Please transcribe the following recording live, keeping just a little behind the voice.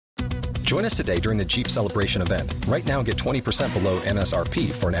Join us today during the Jeep Celebration event. Right now, get 20% below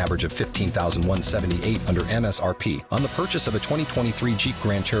MSRP for an average of $15,178 under MSRP on the purchase of a 2023 Jeep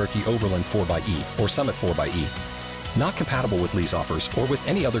Grand Cherokee Overland 4xE or Summit 4xE. Not compatible with lease offers or with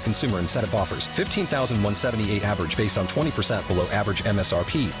any other consumer incentive offers. $15,178 average based on 20% below average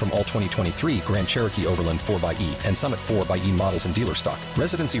MSRP from all 2023 Grand Cherokee Overland 4xE and Summit 4xE models in dealer stock.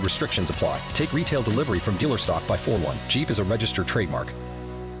 Residency restrictions apply. Take retail delivery from dealer stock by 4/1. Jeep is a registered trademark.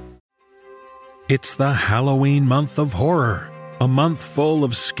 It's the Halloween month of horror. A month full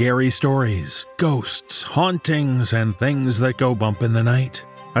of scary stories, ghosts, hauntings, and things that go bump in the night.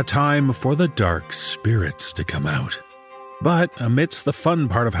 A time for the dark spirits to come out. But amidst the fun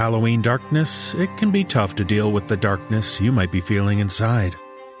part of Halloween darkness, it can be tough to deal with the darkness you might be feeling inside.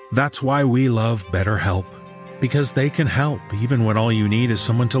 That's why we love BetterHelp, because they can help even when all you need is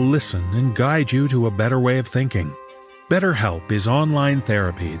someone to listen and guide you to a better way of thinking. BetterHelp is online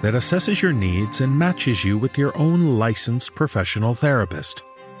therapy that assesses your needs and matches you with your own licensed professional therapist.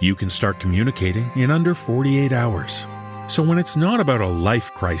 You can start communicating in under 48 hours. So when it's not about a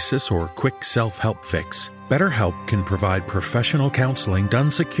life crisis or quick self-help fix, BetterHelp can provide professional counseling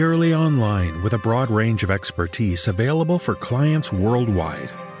done securely online with a broad range of expertise available for clients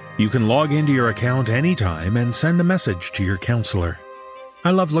worldwide. You can log into your account anytime and send a message to your counselor. I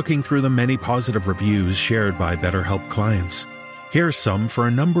love looking through the many positive reviews shared by BetterHelp clients. Here's some for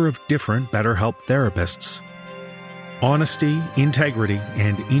a number of different BetterHelp therapists. Honesty, integrity,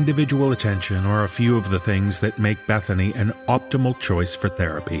 and individual attention are a few of the things that make Bethany an optimal choice for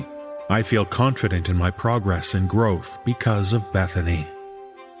therapy. I feel confident in my progress and growth because of Bethany.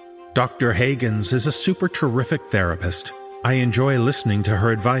 Dr. Hagens is a super terrific therapist. I enjoy listening to her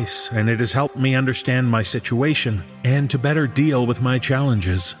advice, and it has helped me understand my situation and to better deal with my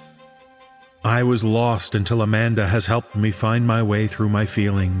challenges. I was lost until Amanda has helped me find my way through my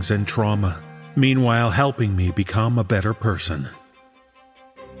feelings and trauma, meanwhile helping me become a better person.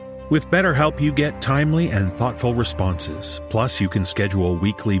 With BetterHelp, you get timely and thoughtful responses. Plus, you can schedule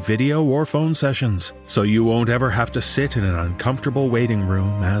weekly video or phone sessions, so you won't ever have to sit in an uncomfortable waiting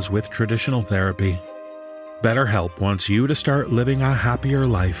room as with traditional therapy. BetterHelp wants you to start living a happier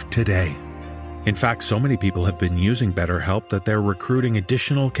life today. In fact, so many people have been using BetterHelp that they're recruiting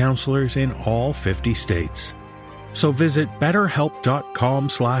additional counselors in all 50 states. So visit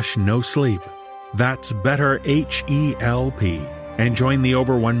betterhelp.com/nosleep. That's BetterHelp, and join the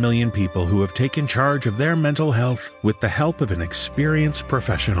over 1 million people who have taken charge of their mental health with the help of an experienced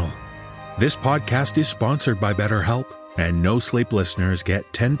professional. This podcast is sponsored by BetterHelp, and No Sleep listeners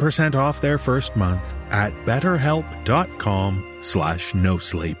get 10% off their first month at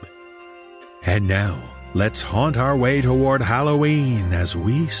betterhelp.com/nosleep. And now, let's haunt our way toward Halloween as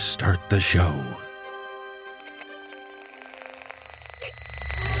we start the show.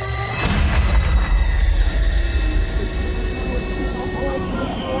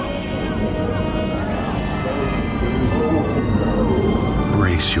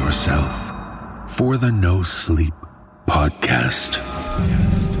 Brace yourself for the No Sleep podcast.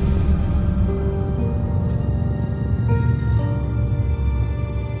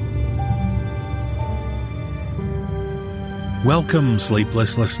 Welcome,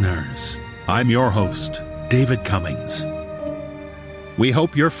 sleepless listeners. I'm your host, David Cummings. We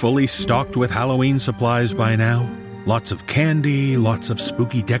hope you're fully stocked with Halloween supplies by now. Lots of candy, lots of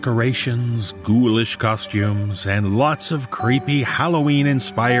spooky decorations, ghoulish costumes, and lots of creepy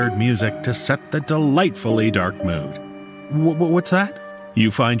Halloween-inspired music to set the delightfully dark mood. What's that?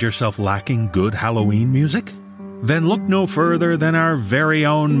 You find yourself lacking good Halloween music? Then look no further than our very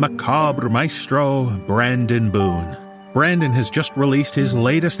own macabre maestro, Brandon Boone. Brandon has just released his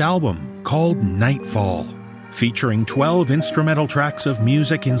latest album, called Nightfall, featuring 12 instrumental tracks of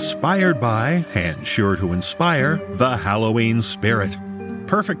music inspired by, and sure to inspire, the Halloween spirit.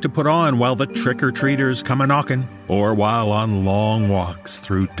 Perfect to put on while the trick-or-treaters come a-knockin', or while on long walks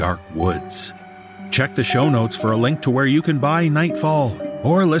through dark woods. Check the show notes for a link to where you can buy Nightfall,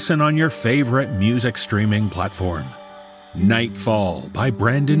 or listen on your favorite music streaming platform. Nightfall by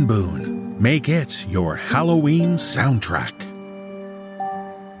Brandon Boone. Make it your Halloween soundtrack.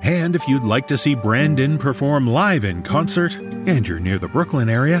 And if you'd like to see Brandon perform live in concert, and you're near the Brooklyn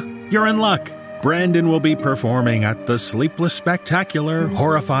area, you're in luck. Brandon will be performing at the Sleepless Spectacular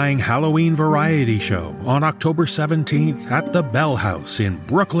Horrifying Halloween Variety Show on October 17th at the Bell House in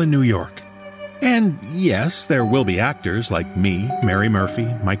Brooklyn, New York. And yes, there will be actors like me, Mary Murphy,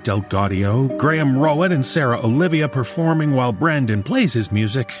 Mike Del Gaudio, Graham Rowett, and Sarah Olivia performing while Brandon plays his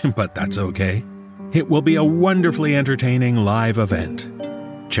music, but that's okay. It will be a wonderfully entertaining live event.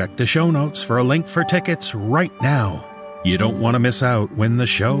 Check the show notes for a link for tickets right now. You don't want to miss out when the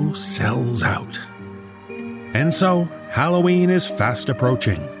show sells out. And so, Halloween is fast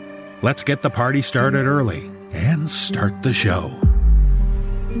approaching. Let's get the party started early and start the show.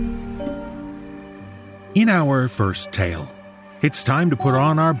 In our first tale, it's time to put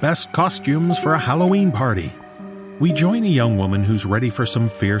on our best costumes for a Halloween party. We join a young woman who's ready for some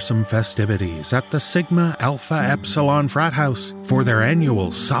fearsome festivities at the Sigma Alpha Epsilon frat house for their annual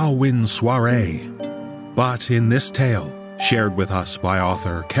Samhain soiree. But in this tale, shared with us by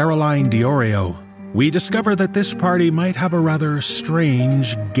author Caroline Diorio, we discover that this party might have a rather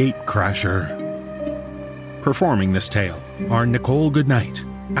strange gatecrasher. Performing this tale are Nicole Goodnight,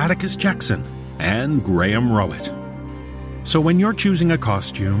 Atticus Jackson, and Graham Rowett. So when you're choosing a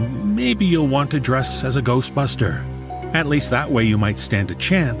costume, maybe you'll want to dress as a Ghostbuster. At least that way you might stand a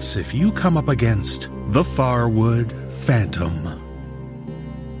chance if you come up against the Farwood Phantom.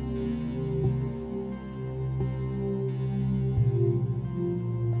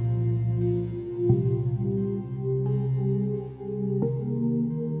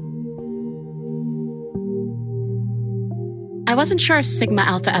 I wasn't sure Sigma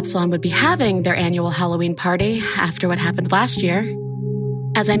Alpha Epsilon would be having their annual Halloween party after what happened last year.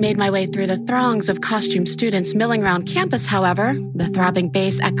 As I made my way through the throngs of costume students milling around campus, however, the throbbing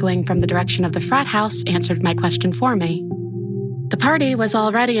bass echoing from the direction of the frat house answered my question for me. The party was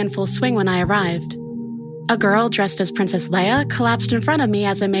already in full swing when I arrived. A girl dressed as Princess Leia collapsed in front of me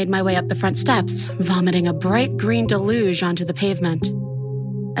as I made my way up the front steps, vomiting a bright green deluge onto the pavement.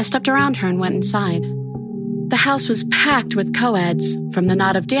 I stepped around her and went inside. The house was packed with co-eds, from the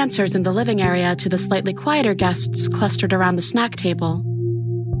knot of dancers in the living area to the slightly quieter guests clustered around the snack table.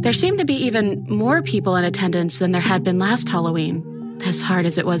 There seemed to be even more people in attendance than there had been last Halloween, as hard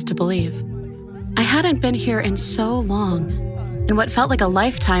as it was to believe. I hadn't been here in so long, in what felt like a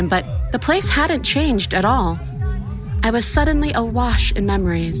lifetime, but the place hadn't changed at all. I was suddenly awash in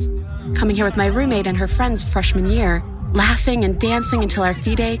memories, coming here with my roommate and her friends freshman year, laughing and dancing until our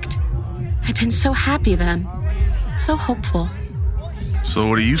feet ached. I'd been so happy then. So hopeful. So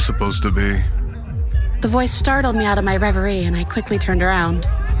what are you supposed to be? The voice startled me out of my reverie, and I quickly turned around.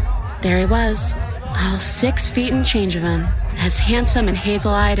 There he was, all 6 feet and change of him, as handsome and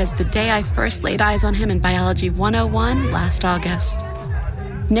hazel-eyed as the day I first laid eyes on him in Biology 101 last August.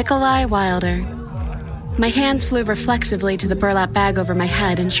 Nikolai Wilder. My hands flew reflexively to the burlap bag over my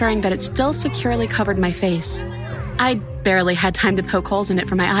head, ensuring that it still securely covered my face. I'd barely had time to poke holes in it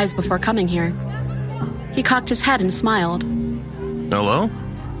for my eyes before coming here. He cocked his head and smiled. Hello?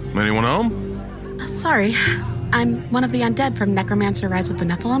 Anyone home? Sorry, I'm one of the undead from Necromancer Rise of the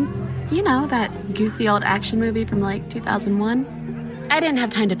Nephilim. You know, that goofy old action movie from 2001? I didn't have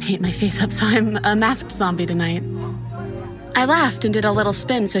time to paint my face up, so I'm a masked zombie tonight. I laughed and did a little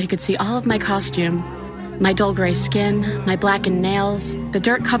spin so he could see all of my costume. My dull gray skin, my blackened nails, the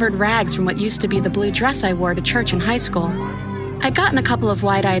dirt-covered rags from what used to be the blue dress I wore to church in high school. I'd gotten a couple of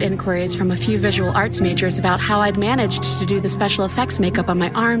wide-eyed inquiries from a few visual arts majors about how I'd managed to do the special effects makeup on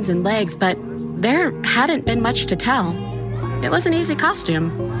my arms and legs, but there hadn't been much to tell. It was an easy costume.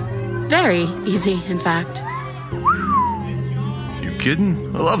 Very easy, in fact. You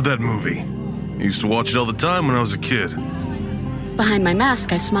kidding? I love that movie. I used to watch it all the time when I was a kid. Behind my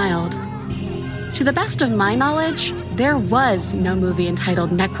mask, I smiled. To the best of my knowledge, there was no movie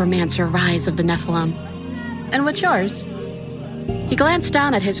entitled Necromancer Rise of the Nephilim. And what's yours? He glanced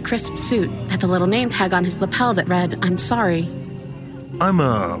down at his crisp suit, at the little name tag on his lapel that read, "I'm sorry." I'm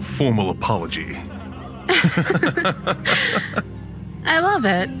a formal apology. I love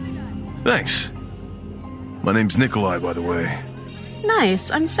it. Thanks. My name's Nikolai, by the way.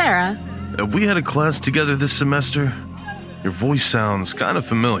 Nice, I'm Sarah. Have we had a class together this semester? Your voice sounds kind of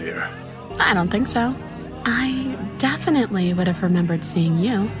familiar. I don't think so. I definitely would have remembered seeing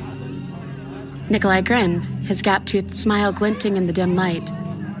you. Nikolai grinned, his gap-toothed smile glinting in the dim light.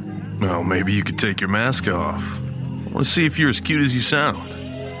 Well, maybe you could take your mask off. I want to see if you're as cute as you sound.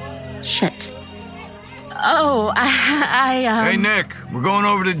 Shit. Oh, Hey, Nick, we're going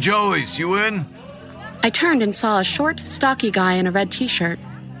over to Joey's. You in? I turned and saw a short, stocky guy in a red t-shirt.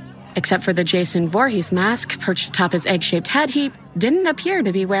 Except for the Jason Voorhees mask perched atop his egg-shaped head, he didn't appear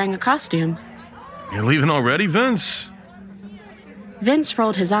to be wearing a costume. You're leaving already, Vince? Vince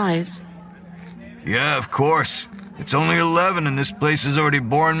rolled his eyes. Yeah, of course. It's only 11 and this place is already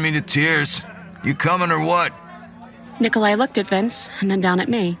boring me to tears. You coming or what? Nikolai looked at Vince and then down at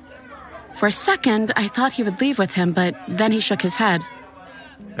me. For a second, I thought he would leave with him, but then he shook his head.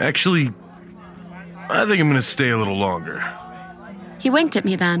 Actually, I think I'm going to stay a little longer. He winked at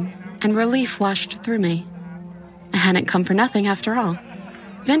me then, and relief washed through me. I hadn't come for nothing after all.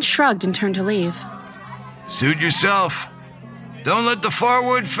 Vince shrugged and turned to leave. Suit yourself. Don't let the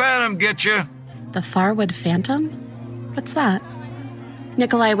Farwood Phantom get you. The Farwood Phantom? What's that?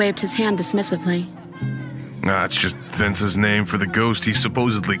 Nikolai waved his hand dismissively. Nah, it's just Vince's name for the ghost he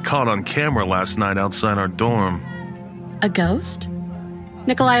supposedly caught on camera last night outside our dorm. A ghost?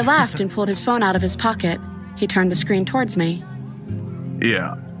 Nikolai laughed and pulled his phone out of his pocket. He turned the screen towards me.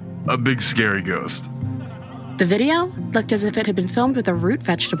 Yeah, a big scary ghost. The video looked as if it had been filmed with a root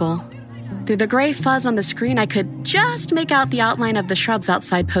vegetable. Through the gray fuzz on the screen, I could just make out the outline of the shrubs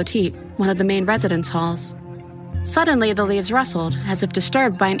outside Poteet, one of the main residence halls. Suddenly, the leaves rustled, as if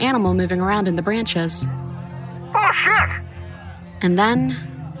disturbed by an animal moving around in the branches. Oh, shit! And then...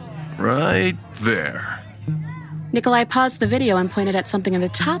 Right there. Nikolai paused the video and pointed at something in the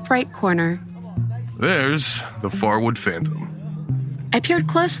top right corner. There's the Farwood Phantom. I peered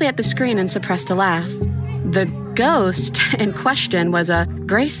closely at the screen and suppressed a laugh. The ghost in question was a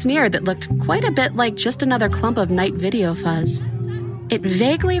gray smear that looked quite a bit like just another clump of night video fuzz. It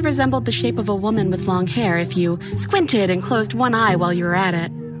vaguely resembled the shape of a woman with long hair if you squinted and closed one eye while you were at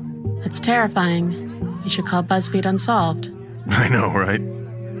it. That's terrifying. You should call BuzzFeed Unsolved. I know, right?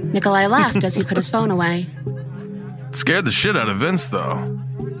 Nikolai laughed as he put his phone away. It scared the shit out of Vince, though.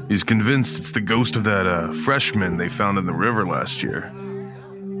 He's convinced it's the ghost of that freshman they found in the river last year.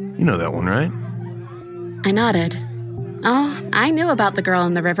 You know that one, right? I nodded. Oh, I knew about the girl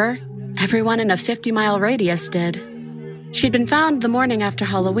in the river. Everyone in a 50-mile radius did. She'd been found the morning after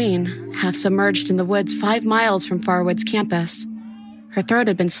Halloween, half submerged in the woods 5 miles from Farwood's campus. Her throat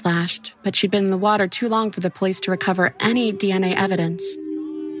had been slashed, but she'd been in the water too long for the police to recover any DNA evidence.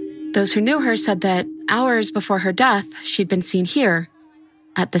 Those who knew her said that hours before her death, she'd been seen here,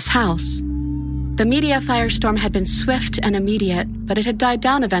 at this house. The media firestorm had been swift and immediate, but it had died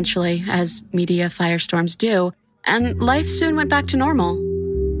down eventually, as media firestorms do, and life soon went back to normal.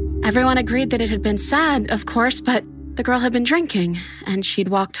 Everyone agreed that it had been sad, of course, but the girl had been drinking, and she'd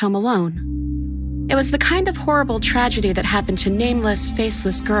walked home alone. It was the kind of horrible tragedy that happened to nameless,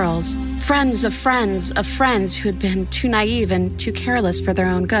 faceless girls, friends of friends of friends who'd been too naive and too careless for their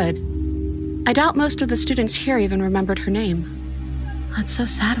own good. I doubt most of the students here even remembered her name. That's so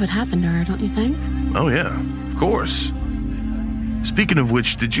sad what happened to her, don't you think? Oh, yeah, of course. Speaking of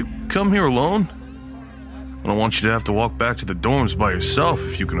which, did you come here alone? I don't want you to have to walk back to the dorms by yourself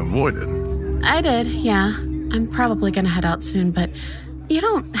if you can avoid it. I did, yeah. I'm probably gonna head out soon, but you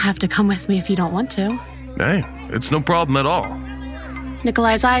don't have to come with me if you don't want to. Hey, it's no problem at all.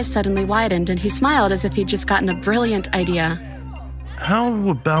 Nikolai's eyes suddenly widened, and he smiled as if he'd just gotten a brilliant idea. How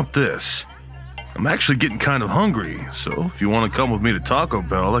about this? I'm actually getting kind of hungry, so if you want to come with me to Taco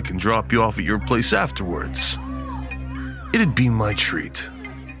Bell, I can drop you off at your place afterwards. It'd be my treat.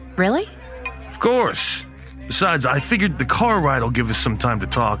 Really? Of course. Besides, I figured the car ride will give us some time to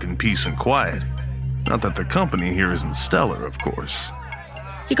talk in peace and quiet. Not that the company here isn't stellar, of course.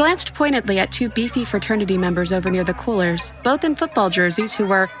 He glanced pointedly at 2 beefy fraternity members over near the coolers, both in football jerseys, who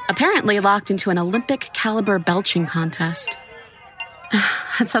were apparently locked into an Olympic-caliber belching contest.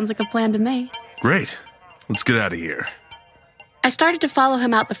 That sounds like a plan to me. Great. Let's get out of here. I started to follow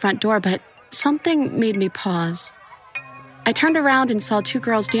him out the front door, but something made me pause. I turned around and saw 2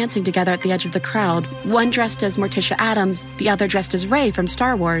 girls dancing together at the edge of the crowd, one dressed as Morticia Addams, the other dressed as Rey from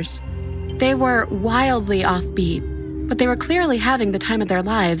Star Wars. They were wildly offbeat, but they were clearly having the time of their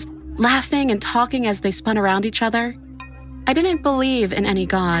lives, laughing and talking as they spun around each other. I didn't believe in any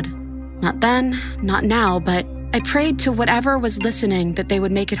god. Not then, not now, but I prayed to whatever was listening that they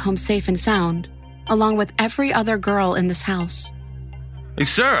would make it home safe and sound, along with every other girl in this house. Hey,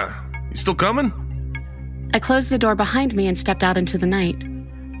 Sarah, you still coming? I closed the door behind me and stepped out into the night.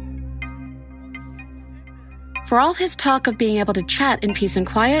 For all his talk of being able to chat in peace and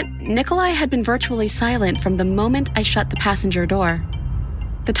quiet, Nikolai had been virtually silent from the moment I shut the passenger door.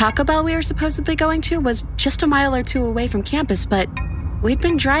 The Taco Bell we were supposedly going to was just a mile or 2 away from campus, but we'd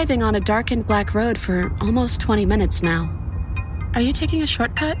been driving on a darkened black road for almost 20 minutes now. Are you taking a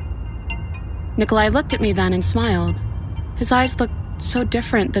shortcut? Nikolai looked at me then and smiled. His eyes looked so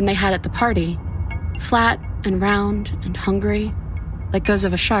different than they had at the party. Flat and round and hungry, like those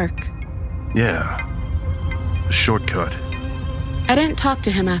of a shark. Yeah, a shortcut. I didn't talk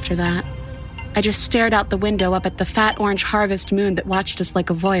to him after that. I just stared out the window up at the fat orange harvest moon that watched us like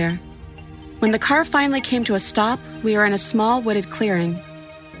a voyeur. When the car finally came to a stop, we were in a small wooded clearing.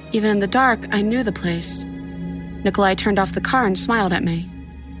 Even in the dark, I knew the place. Nikolai turned off the car and smiled at me.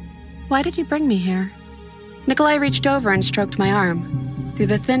 Why did you bring me here? Nikolai reached over and stroked my arm. Through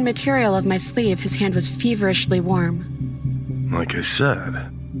the thin material of my sleeve, his hand was feverishly warm. Like I said,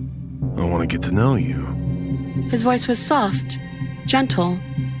 I want to get to know you. His voice was soft, gentle,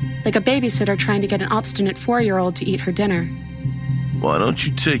 like a babysitter trying to get an obstinate 4-year-old to eat her dinner. Why don't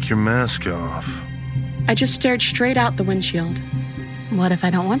you take your mask off? I just stared straight out the windshield. What if I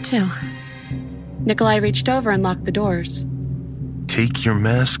don't want to? Nikolai reached over and locked the doors. Take your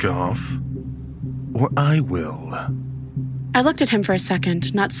mask off, or I will. I looked at him for a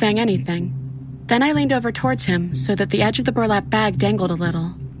second, not saying anything. Then I leaned over towards him so that the edge of the burlap bag dangled a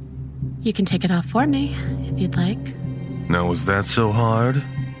little. You can take it off for me, if you'd like. Now, was that so hard?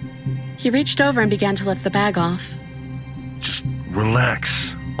 He reached over and began to lift the bag off. Just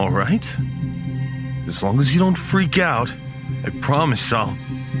relax, all right? As long as you don't freak out, I promise I'll...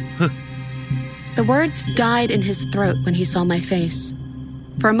 The words died in his throat when he saw my face.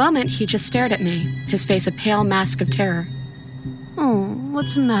 For a moment, he just stared at me, his face a pale mask of terror. Oh,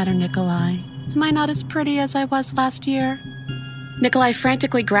 what's the matter, Nikolai? Am I not as pretty as I was last year? Nikolai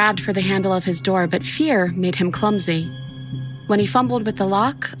frantically grabbed for the handle of his door, but fear made him clumsy. When he fumbled with the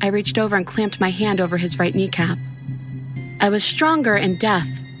lock, I reached over and clamped my hand over his right kneecap. I was stronger in death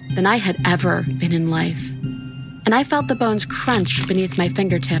than I had ever been in life, and I felt the bones crunch beneath my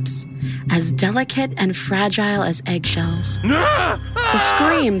fingertips, as delicate and fragile as eggshells. The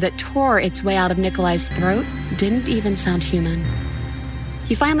scream that tore its way out of Nikolai's throat didn't even sound human.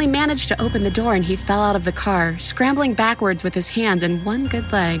 He finally managed to open the door and he fell out of the car, scrambling backwards with his hands and one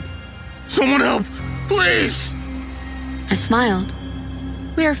good leg. Someone help, please! I smiled.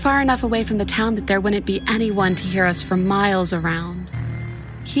 We were far enough away from the town that there wouldn't be anyone to hear us for miles around.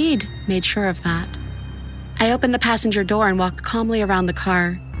 He'd made sure of that. I opened the passenger door and walked calmly around the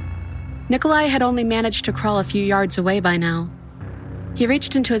car. Nikolai had only managed to crawl a few yards away by now. He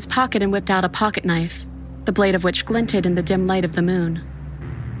reached into his pocket and whipped out a pocket knife, the blade of which glinted in the dim light of the moon.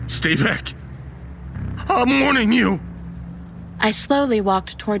 Stay back. I'm warning you. I slowly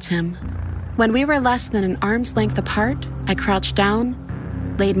walked towards him. When we were less than an arm's length apart, I crouched down,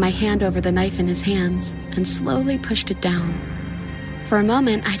 laid my hand over the knife in his hands, and slowly pushed it down. For a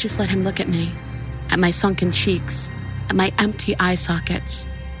moment, I just let him look at me, at my sunken cheeks, at my empty eye sockets,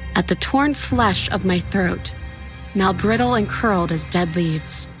 at the torn flesh of my throat, now brittle and curled as dead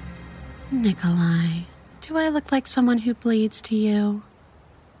leaves. Nikolai, do I look like someone who bleeds to you?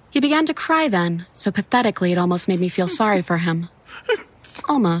 He began to cry then, so pathetically it almost made me feel sorry for him.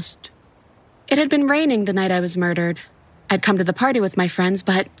 Almost. It had been raining the night I was murdered. I'd come to the party with my friends,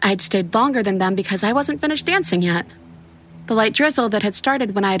 but I'd stayed longer than them because I wasn't finished dancing yet. The light drizzle that had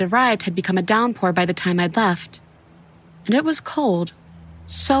started when I had arrived had become a downpour by the time I'd left. And it was cold.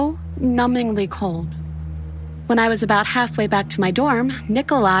 So numbingly cold. When I was about halfway back to my dorm,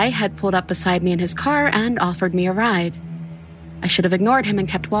 Nikolai had pulled up beside me in his car and offered me a ride. I should have ignored him and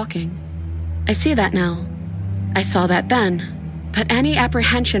kept walking. I see that now. I saw that then. But any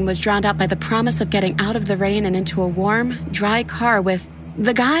apprehension was drowned out by the promise of getting out of the rain and into a warm, dry car with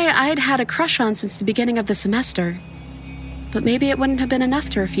the guy I'd had a crush on since the beginning of the semester. But maybe it wouldn't have been enough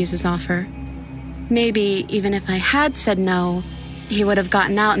to refuse his offer. Maybe, even if I had said no, he would have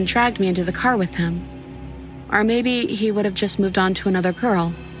gotten out and dragged me into the car with him. Or maybe he would have just moved on to another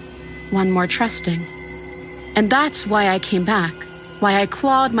girl, one more trusting. And that's why I came back, why I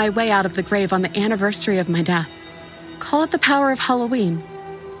clawed my way out of the grave on the anniversary of my death. Call it the power of Halloween.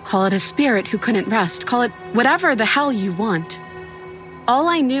 Call it a spirit who couldn't rest. Call it whatever the hell you want. All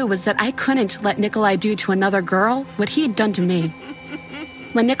I knew was that I couldn't let Nikolai do to another girl what he'd done to me.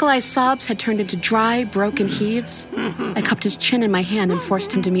 When Nikolai's sobs had turned into dry, broken heaves, I cupped his chin in my hand and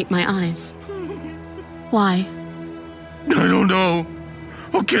forced him to meet my eyes. Why? I don't know.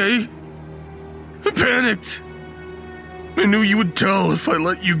 Okay? I panicked. I knew you would tell if I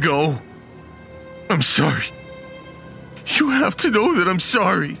let you go. I'm sorry. You have to know that I'm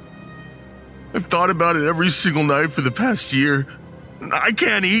sorry. I've thought about it every single night for the past year. I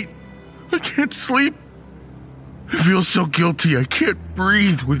can't eat. I can't sleep. I feel so guilty I can't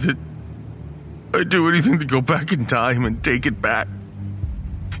breathe with it. I'd do anything to go back in time and take it back.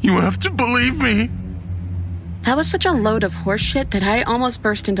 You have to believe me. That was such a load of horseshit that I almost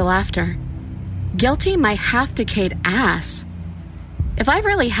burst into laughter. Guilty my half-decayed ass. If I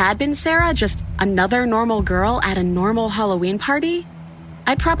really had been Sarah, just another normal girl at a normal Halloween party,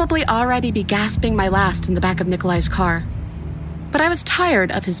 I'd probably already be gasping my last in the back of Nikolai's car. But I was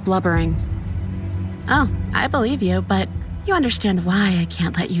tired of his blubbering. Oh, I believe you, but you understand why I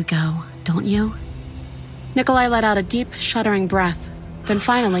can't let you go, don't you? Nikolai let out a deep, shuddering breath. Then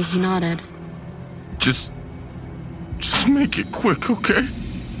finally he nodded. Just make it quick, okay?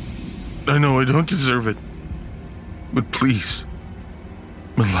 I know I don't deserve it. But please,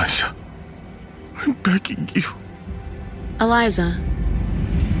 Eliza, I'm begging you. Eliza.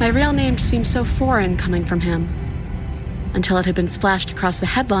 My real name seemed so foreign coming from him. Until it had been splashed across the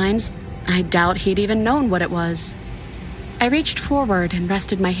headlines, I doubt he'd even known what it was. I reached forward and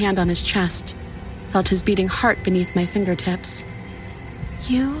rested my hand on his chest, felt his beating heart beneath my fingertips.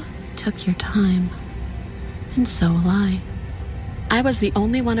 You took your time, and so will I. I was the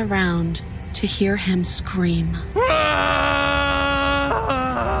only one around to hear him scream.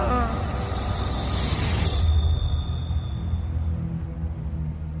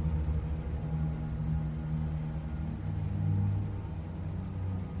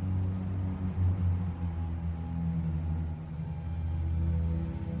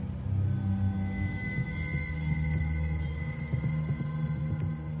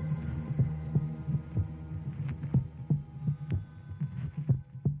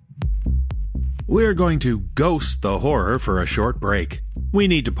 We're going to ghost the horror for a short break. We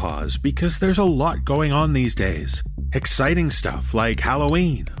need to pause because there's a lot going on these days. Exciting stuff like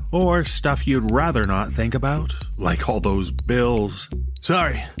Halloween, or stuff you'd rather not think about, like all those bills.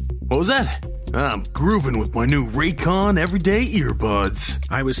 Sorry, what was that? I'm grooving with my new Raycon everyday earbuds.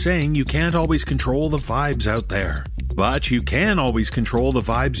 I was saying you can't always control the vibes out there, but you can always control the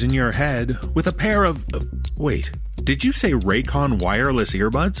vibes in your head with a pair of... wait, did you say Raycon wireless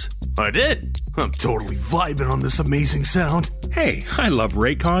earbuds? I did. I'm totally vibing on this amazing sound. Hey, I love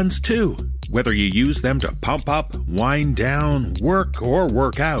Raycons too. Whether you use them to pump up, wind down, work, or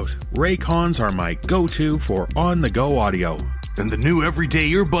work out, Raycons are my go-to for on-the-go audio. And the new everyday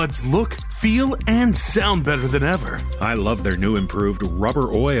earbuds look, feel, and sound better than ever. I love their new improved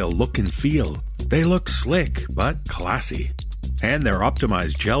rubber oil look and feel. They look slick, but classy. And their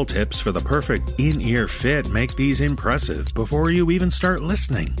optimized gel tips for the perfect in-ear fit make these impressive before you even start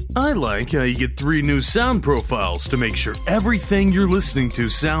listening. I like how you get 3 new sound profiles to make sure everything you're listening to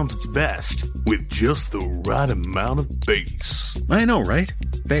sounds its best, with just the right amount of bass. I know, right?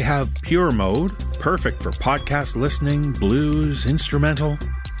 They have pure mode, perfect for podcast listening, blues, instrumental.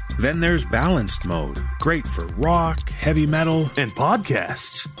 Then there's balanced mode, great for rock, heavy metal, and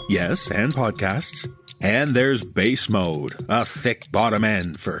podcasts. Yes, and podcasts. And there's bass mode, a thick bottom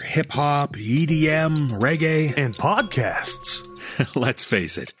end for hip-hop, EDM, reggae, and podcasts. Let's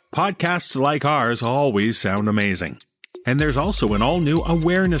face it, podcasts like ours always sound amazing. And there's also an all-new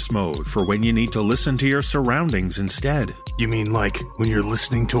awareness mode for when you need to listen to your surroundings instead. You mean like when you're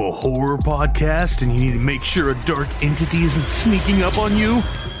listening to a horror podcast and you need to make sure a dark entity isn't sneaking up on you?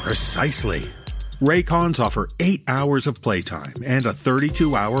 Precisely. Raycons offer 8 hours of playtime and a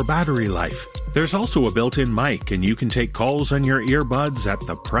 32-hour battery life. There's also a built-in mic, and you can take calls on your earbuds at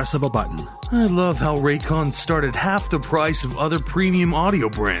the press of a button. I love how Raycons start at half the price of other premium audio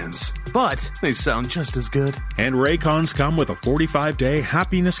brands, but they sound just as good. And Raycons come with a 45-day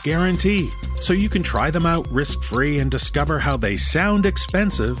happiness guarantee, so you can try them out risk-free and discover how they sound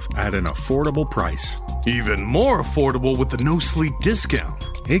expensive at an affordable price. Even more affordable with the NoSleep discount.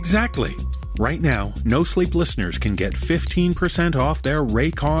 Exactly. Right now, NoSleep listeners can get 15% off their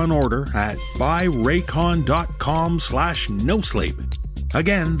Raycon order at buyraycon.com/NoSleep.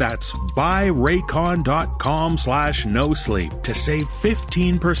 Again, that's buyraycon.com/NoSleep to save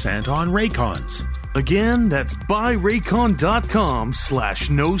 15% on Raycons. Again, that's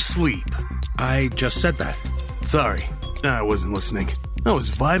buyraycon.com/NoSleep. I just said that. Sorry, I wasn't listening. I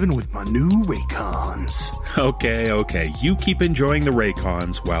was vibing with my new Raycons. Okay. You keep enjoying the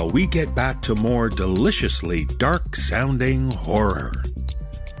Raycons while we get back to more deliciously dark-sounding horror.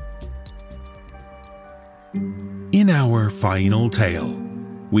 In our final tale,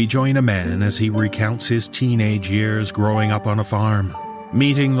 we join a man as he recounts his teenage years growing up on a farm,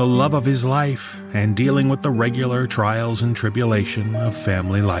 meeting the love of his life, and dealing with the regular trials and tribulation of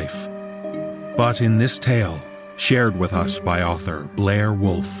family life. But in this tale, shared with us by author Blair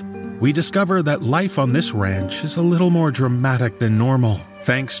Wolfe, we discover that life on this ranch is a little more dramatic than normal,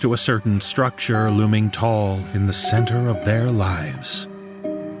 thanks to a certain structure looming tall in the center of their lives.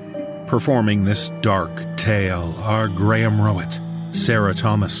 Performing this dark tale are Graham Rowett, Sarah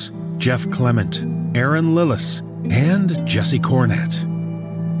Thomas, Jeff Clement, Aaron Lillis, and Jesse Cornett.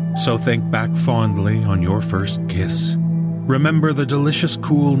 So think back fondly on your first kiss. Remember the delicious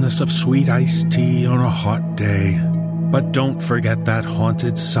coolness of sweet iced tea on a hot day. But don't forget that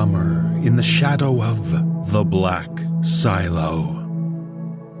haunted summer in the shadow of the Black Silo.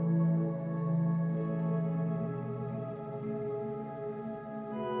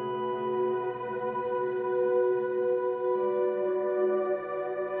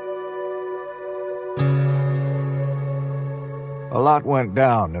 A lot went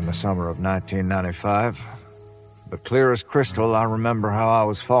down in the summer of 1995. But clear as crystal, I remember how I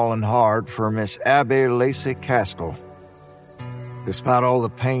was falling hard for Miss Abby Lacey Caskell. Despite all the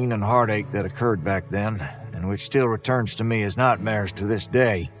pain and heartache that occurred back then, and which still returns to me as nightmares to this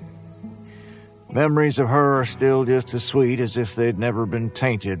day, Memories of her are still just as sweet as if they'd never been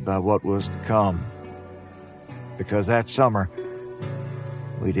tainted by what was to come. Because that summer,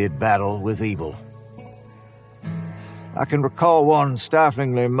 we did battle with evil. I can recall one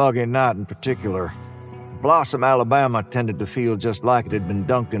stiflingly muggy night in particular. Blossom, Alabama tended to feel just like it had been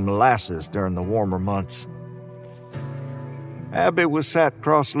dunked in molasses during the warmer months. Abby was sat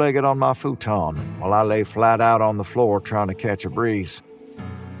cross-legged on my futon while I lay flat out on the floor trying to catch a breeze.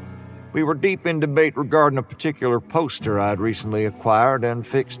 We were deep in debate regarding a particular poster I'd recently acquired and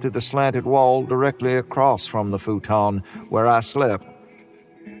fixed to the slanted wall directly across from the futon where I slept.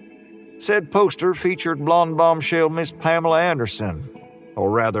 Said poster featured blonde bombshell Miss Pamela Anderson, or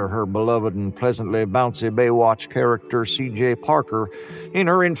rather her beloved and pleasantly bouncy Baywatch character C.J. Parker in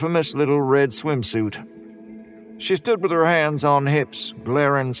her infamous little red swimsuit. She stood with her hands on hips,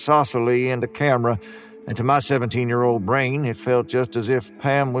 glaring saucily into camera, and to my 17-year-old brain, it felt just as if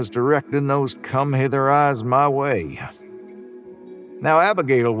Pam was directing those come-hither eyes my way. Now,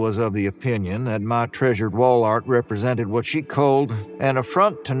 Abigail was of the opinion that my treasured wall art represented what she called an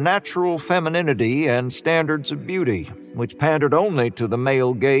affront to natural femininity and standards of beauty, which pandered only to the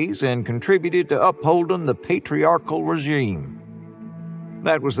male gaze and contributed to upholding the patriarchal regime.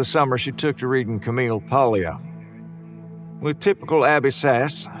 That was the summer she took to reading Camille Paglia. With typical Abby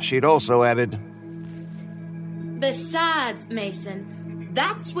sass, she'd also added, "Besides, Mason,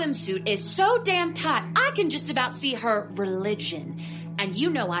 that swimsuit is so damn tight I can just about see her religion. And you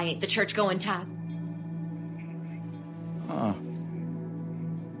know I ain't the church-going type." Huh.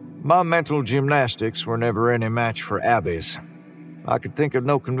 My mental gymnastics were never any match for Abby's. I could think of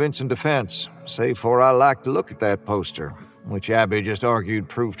no convincing defense, save for I liked to look at that poster, which Abby just argued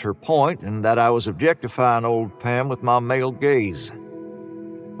proved her point and that I was objectifying old Pam with my male gaze.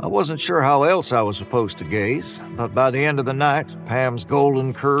 I wasn't sure how else I was supposed to gaze, but by the end of the night, Pam's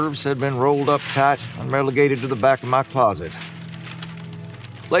golden curves had been rolled up tight and relegated to the back of my closet.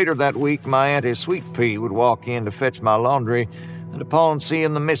 Later that week, my Auntie Sweet Pea would walk in to fetch my laundry, and upon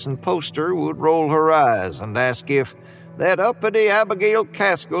seeing the missing poster, would roll her eyes and ask if that uppity Abigail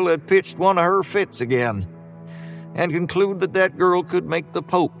Caskell had pitched one of her fits again, and conclude that that girl could make the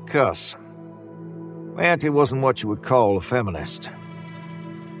Pope cuss. Auntie wasn't what you would call a feminist.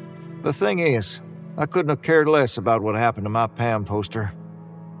 The thing is, I couldn't have cared less about what happened to my Pam poster,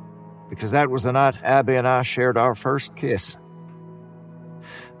 because that was the night Abby and I shared our first kiss.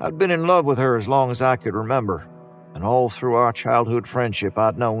 I'd been in love with her as long as I could remember, and all through our childhood friendship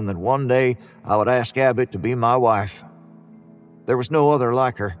I'd known that one day I would ask Abby to be my wife. There was no other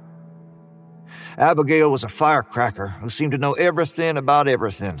like her. Abigail was a firecracker who seemed to know everything about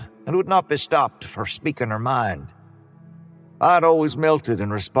everything and would not be stopped for speaking her mind. I'd always melted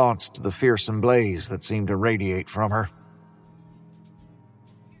in response to the fearsome blaze that seemed to radiate from her.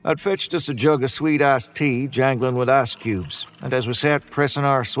 I'd fetched us a jug of sweet iced tea, jangling with ice cubes, and as we sat pressing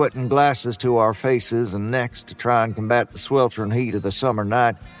our sweating glasses to our faces and necks to try and combat the sweltering heat of the summer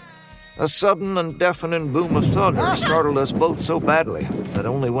night, a sudden and deafening boom of thunder startled us both so badly that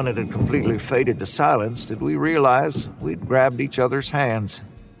only when it had completely faded to silence did we realize we'd grabbed each other's hands.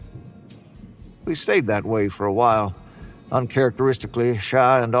 We stayed that way for a while, uncharacteristically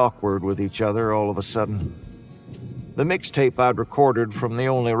shy and awkward with each other all of a sudden. The mixtape I'd recorded from the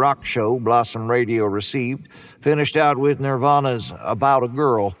only rock show Blossom Radio received finished out with Nirvana's About a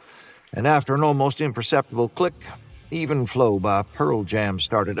Girl, and after an almost imperceptible click, Even Flow by Pearl Jam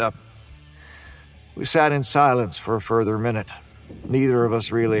started up. We sat in silence for a further minute, neither of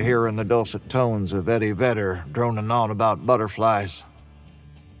us really hearing the dulcet tones of Eddie Vedder droning on about butterflies.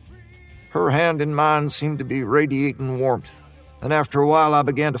 Her hand in mine seemed to be radiating warmth, and after a while I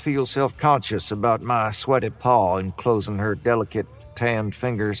began to feel self-conscious about my sweaty paw enclosing her delicate, tanned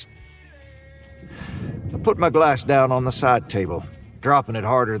fingers. I put my glass down on the side table, dropping it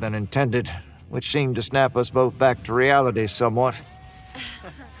harder than intended, which seemed to snap us both back to reality somewhat.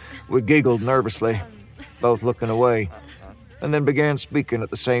 We giggled nervously, both looking away, and then began speaking at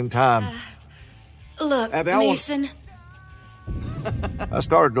the same time. Look, Mason. I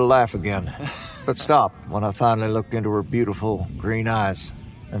started to laugh again, but stopped when I finally looked into her beautiful green eyes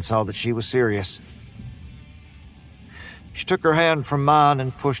and saw that she was serious. She took her hand from mine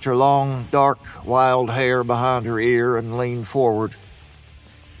and pushed her long, dark, wild hair behind her ear and leaned forward.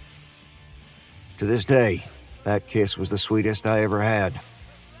 To this day, that kiss was the sweetest I ever had.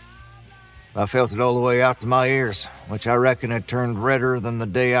 I felt it all the way out to my ears, which I reckon had turned redder than the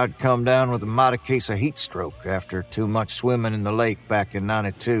day I'd come down with a mighty case of heat stroke after too much swimming in the lake back in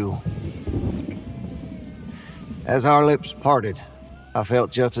 '92. As our lips parted, I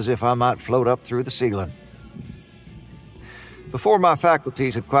felt just as if I might float up through the ceiling. Before my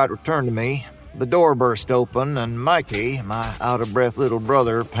faculties had quite returned to me, the door burst open, and Mikey, my out-of-breath little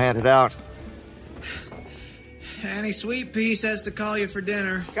brother, panted out, Annie Sweet Pea says to call you for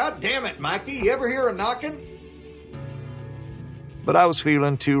dinner. "God damn it, Mikey, you ever hear a knocking?" But I was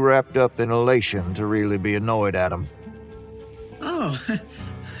feeling too wrapped up in elation to really be annoyed at him. Oh,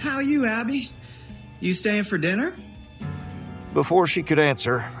 how you, Abby? You staying for dinner? Before she could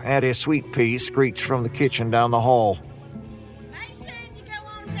answer, Auntie Sweet Pea screeched from the kitchen down the hall. They said you go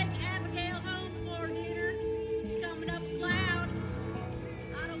on and take Abigail home for dinner. It's coming up a cloud.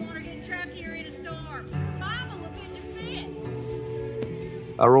 I don't want her getting trapped here in a storm. Mama will get you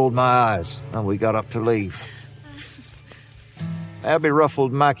fit. I rolled my eyes, and we got up to leave. Abby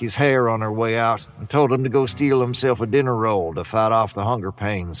ruffled Mikey's hair on her way out and told him to go steal himself a dinner roll to fight off the hunger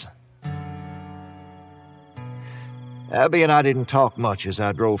pains. Abby and I didn't talk much as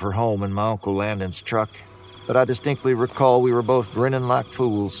I drove her home in my Uncle Landon's truck, but I distinctly recall we were both grinning like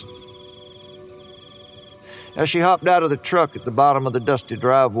fools. As she hopped out of the truck at the bottom of the dusty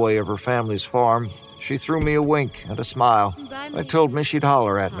driveway of her family's farm, she threw me a wink and a smile and told me she'd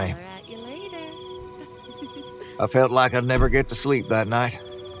holler at me. I felt like I'd never get to sleep that night.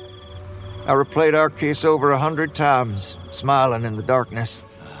 I replayed our kiss over 100 times, smiling in the darkness.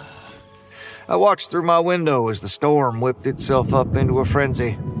 I watched through my window as the storm whipped itself up into a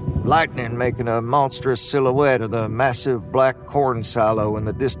frenzy, lightning making a monstrous silhouette of the massive black corn silo in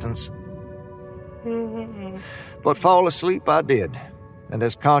the distance. But fall asleep I did, and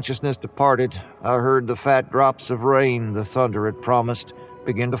as consciousness departed, I heard the fat drops of rain the thunder had promised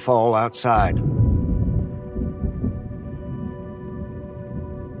begin to fall outside.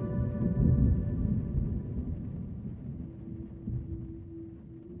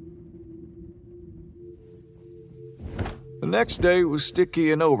 The next day was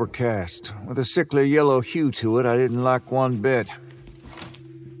sticky and overcast, with a sickly yellow hue to it I didn't like one bit.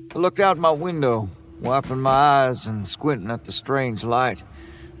 I looked out my window, wiping my eyes and squinting at the strange light,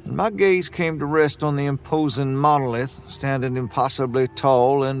 and my gaze came to rest on the imposing monolith standing impossibly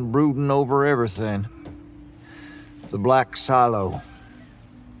tall and brooding over everything. The black silo.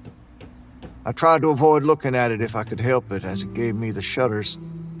 I tried to avoid looking at it if I could help it, as it gave me the shudders.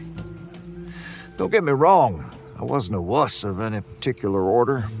 Don't get me wrong. I wasn't a wuss of any particular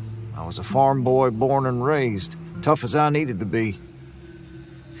order. I was a farm boy born and raised, tough as I needed to be.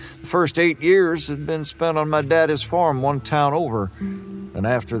 The first 8 years had been spent on my daddy's farm one town over, and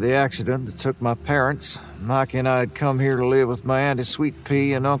after the accident that took my parents, Mikey and I had come here to live with my Auntie Sweet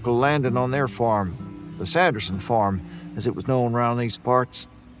Pea and Uncle Landon on their farm, the Sanderson farm, as it was known around these parts.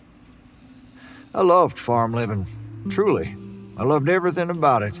 I loved farm living, truly. I loved everything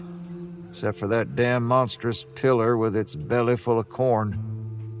about it. Except for that damn monstrous pillar with its belly full of corn.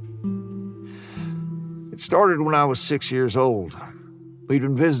 It started when I was 6 years old. We'd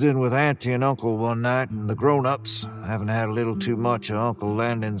been visiting with Auntie and Uncle one night, and the grown-ups, having had a little too much of Uncle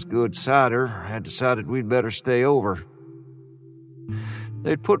Landon's good cider, had decided we'd better stay over.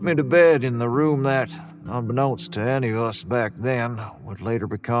 They'd put me to bed in the room that, unbeknownst to any of us back then, would later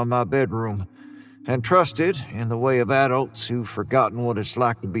become my bedroom, and trusted, in the way of adults who've forgotten what it's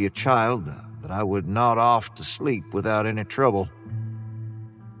like to be a child, that I would nod off to sleep without any trouble.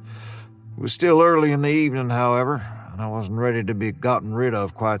 It was still early in the evening, however, and I wasn't ready to be gotten rid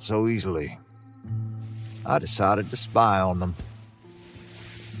of quite so easily. I decided to spy on them.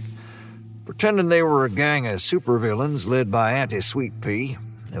 Pretending they were a gang of supervillains led by Auntie Sweet Pea,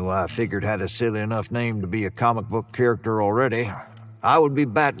 who I figured had a silly enough name to be a comic book character already, I would be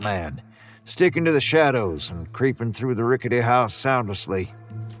Batman, sticking to the shadows and creeping through the rickety house soundlessly.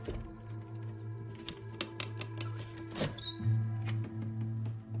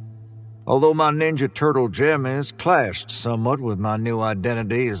 Although my Ninja Turtle jammies clashed somewhat with my new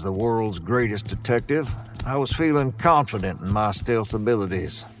identity as the world's greatest detective, I was feeling confident in my stealth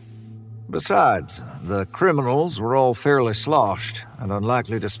abilities. Besides, the criminals were all fairly sloshed and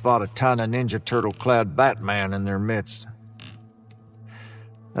unlikely to spot a tiny Ninja Turtle-clad Batman in their midst.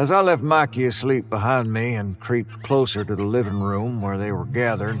 As I left Mikey asleep behind me and creeped closer to the living room where they were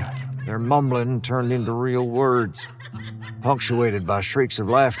gathered, their mumbling turned into real words, punctuated by shrieks of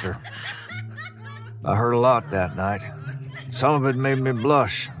laughter. I heard a lot that night. Some of it made me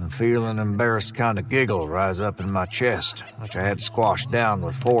blush and feel an embarrassed kind of giggle rise up in my chest, which I had to squash down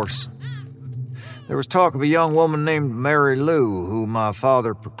with force. There was talk of a young woman named Mary Lou, who my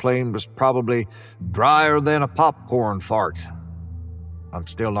father proclaimed was probably drier than a popcorn fart. I'm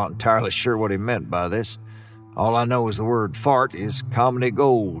still not entirely sure what he meant by this. All I know is the word fart is comedy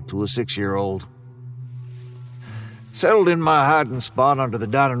gold to a 6-year-old. Settled in my hiding spot under the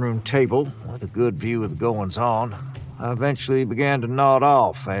dining room table, with a good view of the goings-on, I eventually began to nod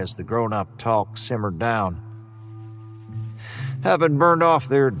off as the grown-up talk simmered down. Having burned off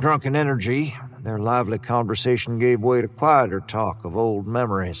their drunken energy, their lively conversation gave way to quieter talk of old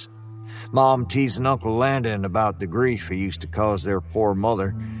memories. Mom teasing Uncle Landon about the grief he used to cause their poor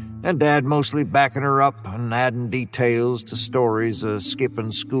mother, and Dad mostly backing her up and adding details to stories of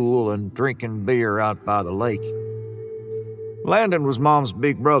skipping school and drinking beer out by the lake. Landon was Mom's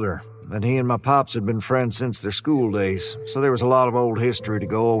big brother, and he and my pops had been friends since their school days, so there was a lot of old history to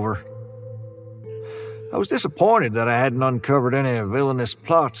go over. I was disappointed that I hadn't uncovered any villainous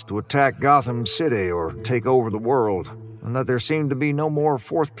plots to attack Gotham City or take over the world, and that there seemed to be no more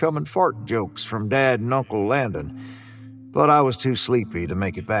forthcoming fart jokes from Dad and Uncle Landon, but I was too sleepy to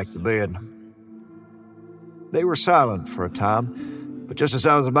make it back to bed. They were silent for a time, but just as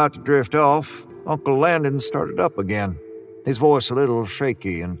I was about to drift off, Uncle Landon started up again, his voice a little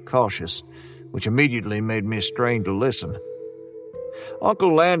shaky and cautious, which immediately made me strain to listen.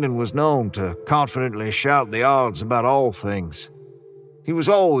 Uncle Landon was known to confidently shout the odds about all things. He was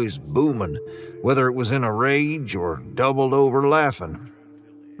always booming, whether it was in a rage or doubled over laughing.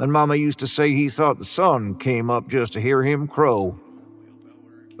 And Mama used to say he thought the sun came up just to hear him crow.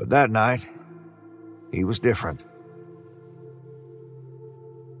 But that night, he was different.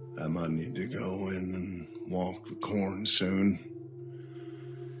 I might need to go in and walk the corn soon.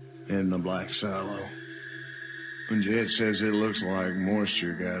 In the black silo. And Jed says it looks like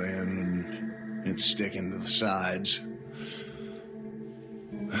moisture got in and it's sticking to the sides.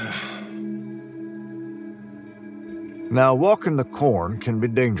 Now, walking the corn can be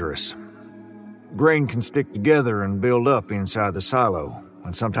dangerous. Grain can stick together and build up inside the silo,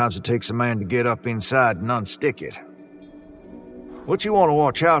 and sometimes it takes a man to get up inside and unstick it. What you want to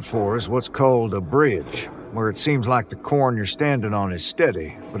watch out for is what's called a bridge, where it seems like the corn you're standing on is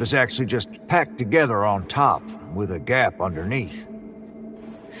steady, but it's actually just packed together on top with a gap underneath.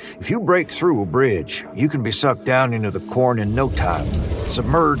 If you break through a bridge, you can be sucked down into the corn in no time,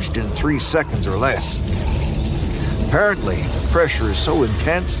 submerged in 3 seconds or less. Apparently, the pressure is so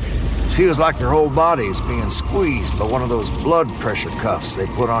intense, it feels like your whole body is being squeezed by one of those blood pressure cuffs they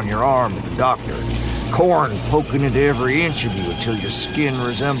put on your arm at the doctor. Corn poking into every inch of you until your skin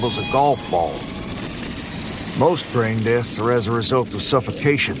resembles a golf ball. Most brain deaths are as a result of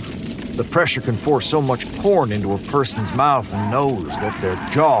suffocation. The pressure can force so much corn into a person's mouth and nose that their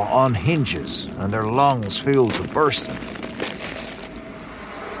jaw unhinges and their lungs fill to bursting.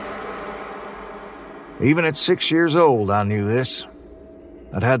 Even at 6 years old, I knew this.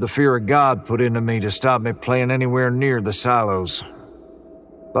 I'd had the fear of God put into me to stop me playing anywhere near the silos.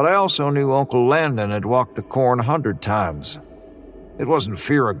 But I also knew Uncle Landon had walked the corn 100 times. It wasn't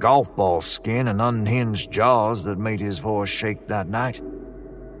fear of golf ball skin and unhinged jaws that made his voice shake that night.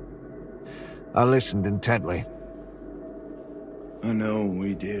 I listened intently. I know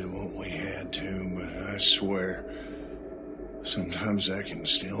we did what we had to, but I swear, sometimes I can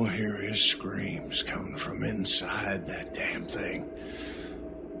still hear his screams coming from inside that damn thing.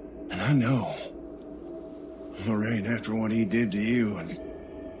 And I know, Lorraine, after what he did to you, and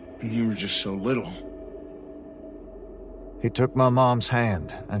you were just so little. He took my mom's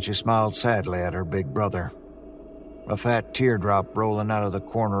hand, and she smiled sadly at her big brother, a fat teardrop rolling out of the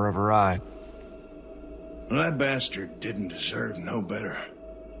corner of her eye. Well, that bastard didn't deserve no better.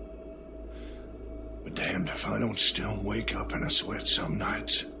 But damned if I don't still wake up in a sweat some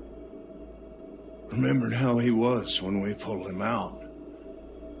nights. Remembered how he was when we pulled him out.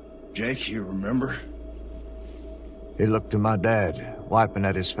 Jake, you remember? He looked to my dad, wiping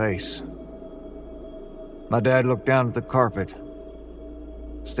at his face. My dad looked down at the carpet,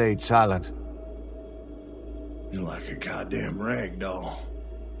 stayed silent. You're like a goddamn rag doll.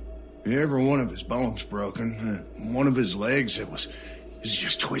 Every one of his bones broken, one of his legs that was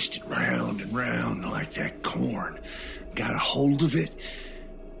just twisted round and round like that corn. Got a hold of it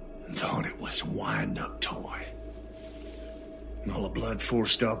and thought it was a wind-up toy. And all the blood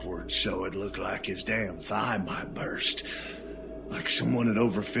forced upwards so it looked like his damn thigh might burst. Like someone had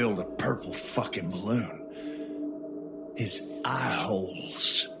overfilled a purple fucking balloon. His eye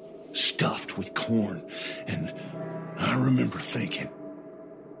holes stuffed with corn. And I remember thinking,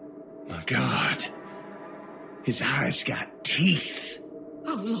 my God, his eyes got teeth.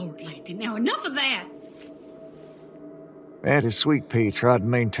 Oh, Lord, Landon, now enough of that. Auntie Sweet Pea tried to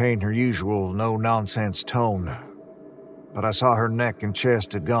maintain her usual no-nonsense tone, but I saw her neck and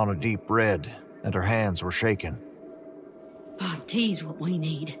chest had gone a deep red, and her hands were shaking. Tea's what we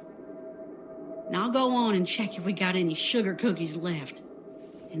need. Now I'll go on and check if we got any sugar cookies left.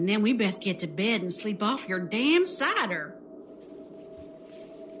 And then we best get to bed and sleep off your damn cider.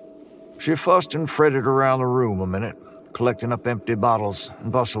 She fussed and fretted around the room a minute, collecting up empty bottles,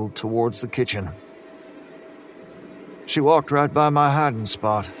 and bustled towards the kitchen. She walked right by my hiding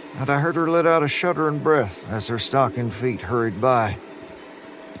spot, and I heard her let out a shuddering breath as her stocking feet hurried by.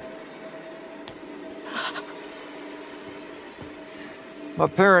 My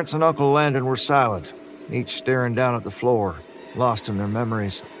parents and Uncle Landon were silent, each staring down at the floor, lost in their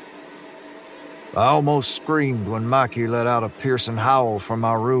memories. I almost screamed when Mikey let out a piercing howl from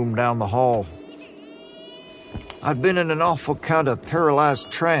my room down the hall. I'd been in an awful kind of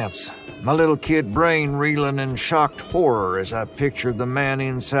paralyzed trance, my little kid brain reeling in shocked horror as I pictured the man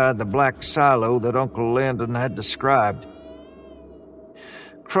inside the black silo that Uncle Landon had described.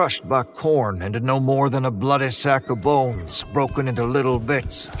 Crushed by corn into no more than a bloody sack of bones, broken into little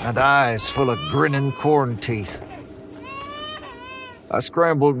bits, and eyes full of grinning corn teeth. I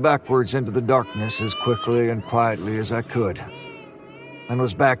scrambled backwards into the darkness as quickly and quietly as I could, and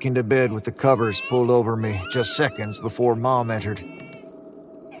was back into bed with the covers pulled over me just seconds before Mom entered.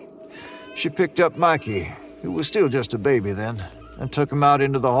 She picked up Mikey, who was still just a baby then, and took him out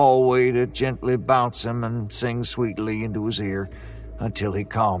into the hallway to gently bounce him and sing sweetly into his ear until he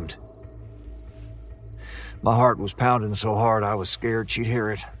calmed. My heart was pounding so hard I was scared she'd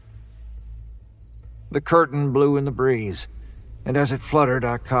hear it. The curtain blew in the breeze, and as it fluttered,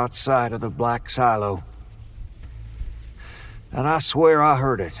 I caught sight of the black silo. And I swear I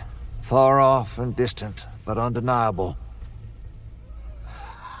heard it, far off and distant, but undeniable.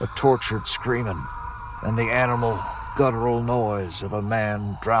 A tortured screaming, and the animal, guttural noise of a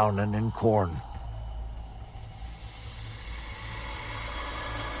man drowning in corn.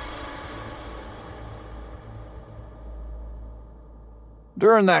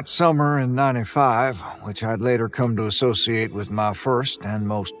 During that summer in '95, which I'd later come to associate with my first and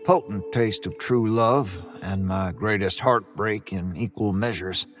most potent taste of true love and my greatest heartbreak in equal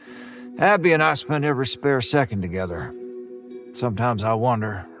measures, Abby and I spent every spare second together. Sometimes I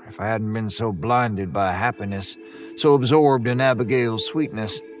wonder if I hadn't been so blinded by happiness, so absorbed in Abigail's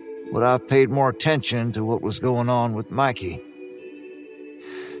sweetness, would I have paid more attention to what was going on with Mikey.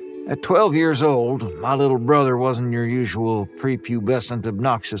 At 12 years old, my little brother wasn't your usual prepubescent,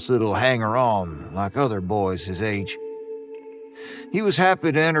 obnoxious little hanger-on like other boys his age. He was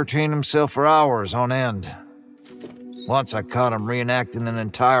happy to entertain himself for hours on end. Once I caught him reenacting an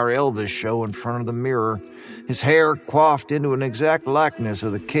entire Elvis show in front of the mirror, his hair coiffed into an exact likeness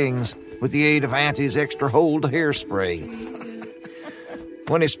of the king's with the aid of Auntie's extra hold hairspray.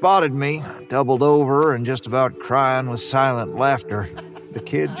 When he spotted me, doubled over and just about crying with silent laughter, the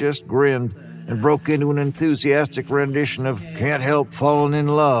kid just grinned and broke into an enthusiastic rendition of Can't Help Falling in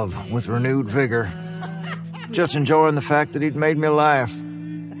Love with renewed vigor, just enjoying the fact that he'd made me laugh.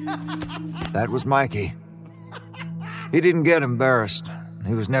 That was Mikey. He didn't get embarrassed.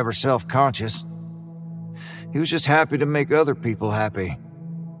 He was never self-conscious. He was just happy to make other people happy.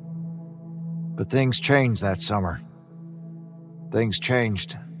 But things changed that summer. Things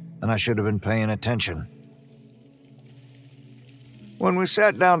changed, and I should have been paying attention. When we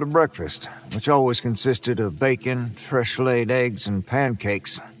sat down to breakfast, which always consisted of bacon, fresh-laid eggs, and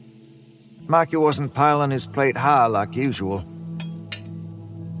pancakes, Mikey wasn't piling his plate high like usual.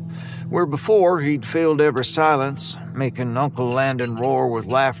 Where before he'd filled every silence, making Uncle Landon roar with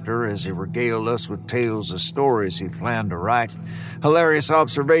laughter as he regaled us with tales of stories he planned to write, hilarious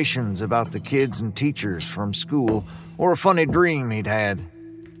observations about the kids and teachers from school, or a funny dream he'd had.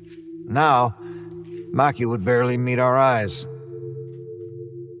 Now, Mikey would barely meet our eyes.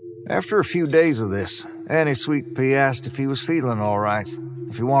 After a few days of this, Annie Sweet Pea asked if he was feeling all right,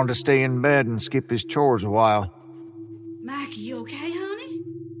 if he wanted to stay in bed and skip his chores a while. Mikey, you okay, honey?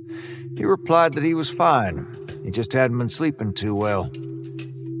 He replied that he was fine. He just hadn't been sleeping too well.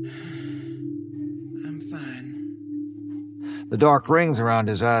 I'm fine. The dark rings around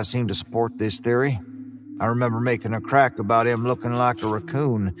his eyes seemed to support this theory. I remember making a crack about him looking like a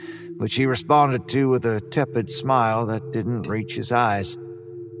raccoon, which he responded to with a tepid smile that didn't reach his eyes.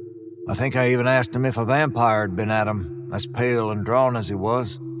 I think I even asked him if a vampire had been at him, as pale and drawn as he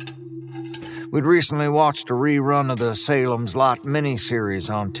was. We'd recently watched a rerun of the Salem's Lot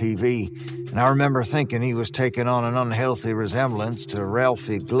miniseries on TV, and I remember thinking he was taking on an unhealthy resemblance to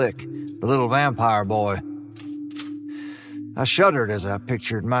Ralphie Glick, the little vampire boy. I shuddered as I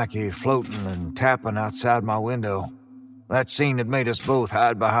pictured Mikey floating and tapping outside my window. That scene had made us both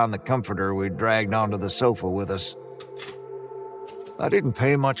hide behind the comforter we'd dragged onto the sofa with us. I didn't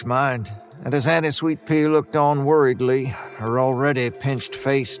pay much mind, and as Annie Sweet Pea looked on worriedly, her already pinched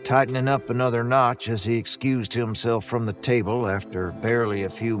face tightening up another notch as he excused himself from the table after barely a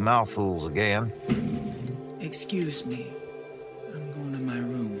few mouthfuls again. Excuse me. I'm going to my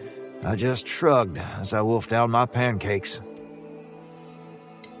room. I just shrugged as I wolfed down my pancakes.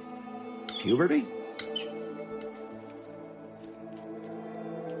 Puberty?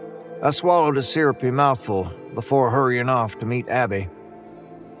 I swallowed a syrupy mouthful before hurrying off to meet Abby.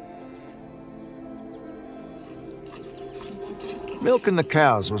 Milking the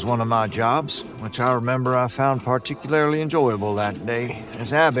cows was one of my jobs, which I remember I found particularly enjoyable that day,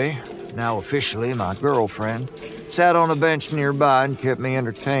 as Abby, now officially my girlfriend, sat on a bench nearby and kept me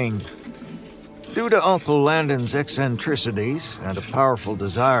entertained. Due to Uncle Landon's eccentricities and a powerful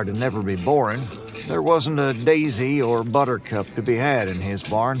desire to never be boring, there wasn't a Daisy or Buttercup to be had in his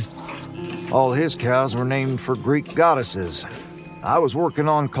barn. All his cows were named for Greek goddesses. I was working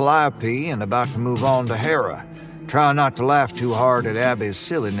on Calliope and about to move on to Hera, trying not to laugh too hard at Abby's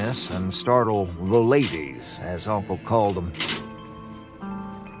silliness and startle the ladies, as Uncle called them.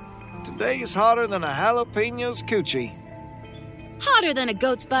 Today's hotter than a jalapenos coochie. Hotter than a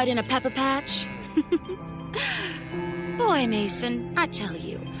goat's butt in a pepper patch. Boy, Mason, I tell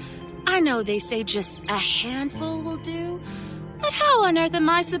you, I know they say just a handful will do, but how on earth am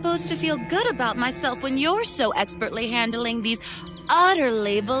I supposed to feel good about myself when you're so expertly handling these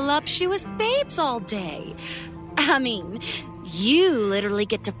utterly voluptuous babes all day? I mean, you literally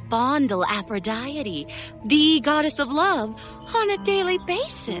get to fondle Aphrodite, the goddess of love, on a daily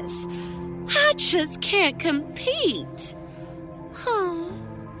basis. I just can't compete. Huh.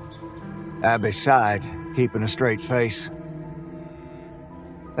 Abby sighed, keeping a straight face.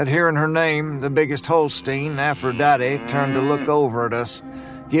 At hearing her name, the biggest Holstein, Aphrodite, turned to look over at us,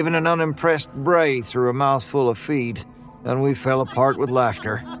 giving an unimpressed bray through a mouthful of feed, and we fell apart with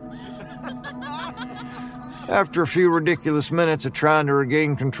laughter. After a few ridiculous minutes of trying to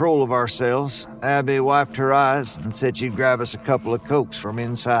regain control of ourselves, Abby wiped her eyes and said she'd grab us a couple of Cokes from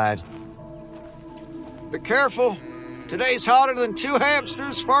inside. Be careful. Today's hotter than 2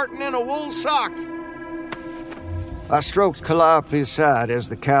 hamsters farting in a wool sock. I stroked Calliope's side as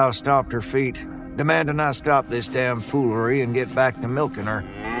the cow stomped her feet, demanding I stop this damn foolery and get back to milking her,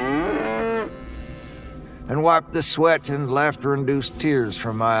 and wiped the sweat and laughter-induced tears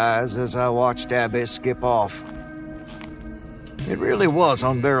from my eyes as I watched Abby skip off. It really was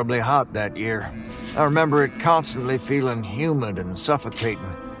unbearably hot that year. I remember it constantly feeling humid and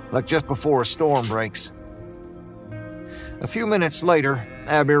suffocating, like just before a storm breaks. A few minutes later,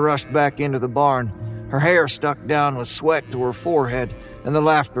 Abby rushed back into the barn, her hair stuck down with sweat to her forehead and the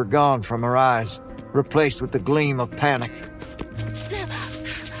laughter gone from her eyes, replaced with the gleam of panic.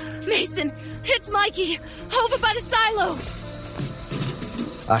 Mason, it's Mikey, over by the silo.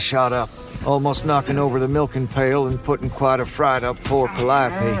 I shot up, almost knocking over the milking pail and putting quite a fright up poor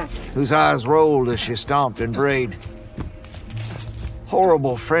Calliope, whose eyes rolled as she stomped and brayed.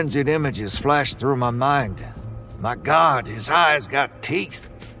 Horrible, frenzied images flashed through my mind. My God, his eyes got teeth,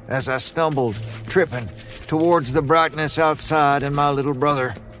 as I stumbled, tripping, towards the brightness outside and my little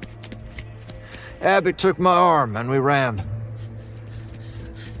brother. Abby took my arm and we ran.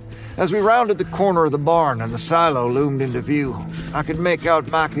 As we rounded the corner of the barn and the silo loomed into view, I could make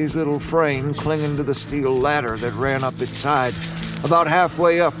out Mikey's little frame clinging to the steel ladder that ran up its side, about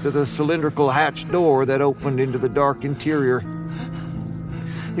halfway up to the cylindrical hatch door that opened into the dark interior.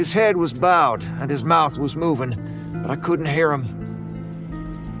 His head was bowed and his mouth was moving, but I couldn't hear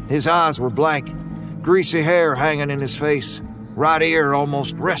him. His eyes were blank, greasy hair hanging in his face, right ear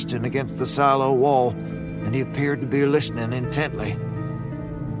almost resting against the silo wall, and he appeared to be listening intently.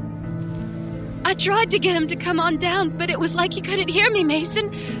 I tried to get him to come on down, but it was like he couldn't hear me, Mason.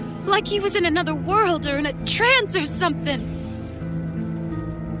 Like he was in another world or in a trance or something.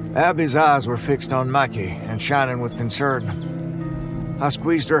 Abby's eyes were fixed on Mikey and shining with concern. I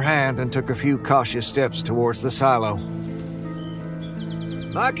squeezed her hand and took a few cautious steps towards the silo.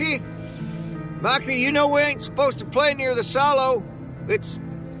 Mikey? Mikey, you know we ain't supposed to play near the silo. It's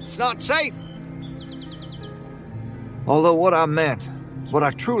not safe. Although what I meant, what I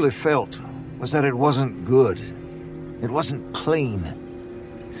truly felt, was that it wasn't good. It wasn't clean.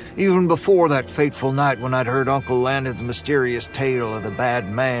 Even before that fateful night when I'd heard Uncle Landon's mysterious tale of the bad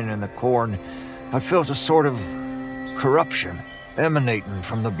man in the corn, I felt a sort of corruption emanating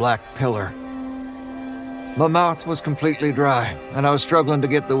from the black pillar. My mouth was completely dry, and I was struggling to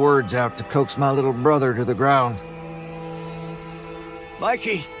get the words out to coax my little brother to the ground.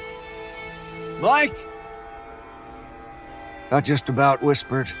 Mikey! Mike! I just about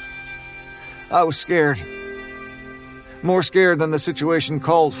whispered. I was scared. More scared than the situation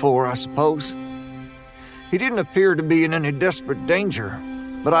called for, I suppose. He didn't appear to be in any desperate danger,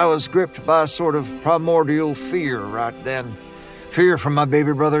 but I was gripped by a sort of primordial fear right then. Fear for my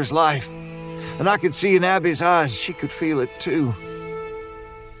baby brother's life. And I could see in Abby's eyes she could feel it too.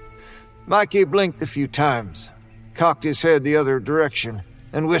 Mikey blinked a few times, cocked his head the other direction,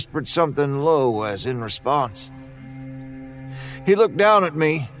 and whispered something low as in response. He looked down at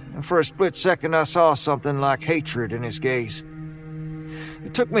me, and for a split second I saw something like hatred in his gaze.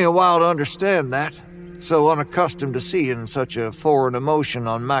 It took me a while to understand that, so unaccustomed to seeing such a foreign emotion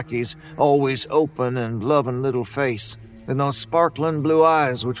on Mikey's always open and loving little face, and those sparkling blue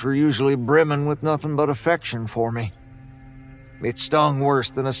eyes which were usually brimming with nothing but affection for me. It stung worse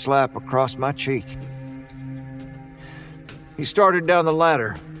than a slap across my cheek. He started down the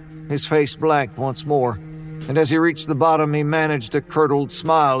ladder, his face blank once more, and as he reached the bottom he managed a curdled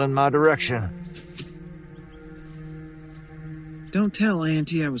smile in my direction. Don't tell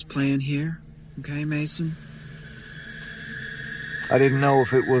Auntie I was playing here, okay, Mason? I didn't know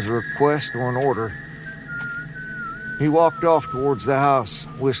if it was a request or an order. He walked off towards the house,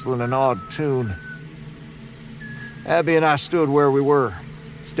 whistling an odd tune. Abby and I stood where we were,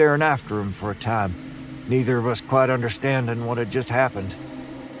 staring after him for a time, neither of us quite understanding what had just happened.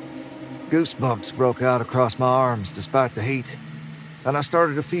 Goosebumps broke out across my arms despite the heat, and I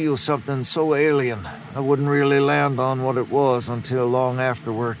started to feel something so alien I wouldn't really land on what it was until long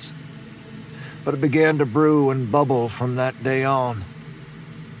afterwards. But it began to brew and bubble from that day on.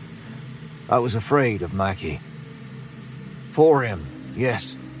 I was afraid of Mikey. For him,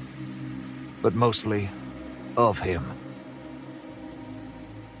 yes, but mostly of him.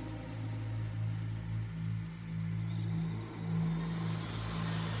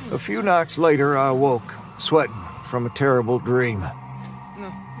 A few nights later, I awoke, sweating from a terrible dream.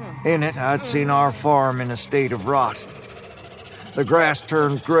 In it, I'd seen our farm in a state of rot. The grass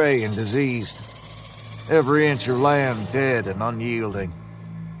turned gray and diseased. Every inch of land dead and unyielding.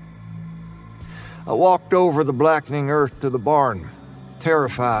 I walked over the blackening earth to the barn,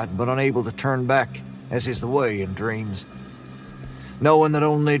 terrified but unable to turn back, as is the way in dreams, knowing that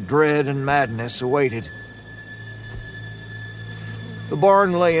only dread and madness awaited. The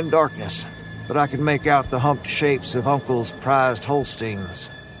barn lay in darkness, but I could make out the humped shapes of Uncle's prized Holsteins,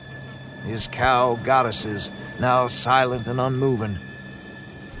 his cow goddesses now silent and unmoving.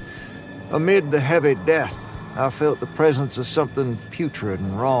 Amid the heavy death, I felt the presence of something putrid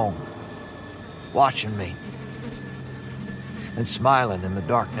and wrong, watching me and smiling in the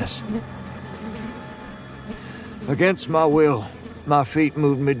darkness. Against my will, my feet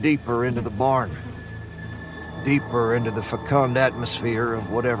moved me deeper into the barn, deeper into the fecund atmosphere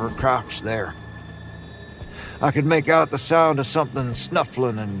of whatever crouched there. I could make out the sound of something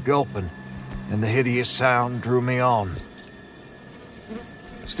snuffling and gulping, and the hideous sound drew me on.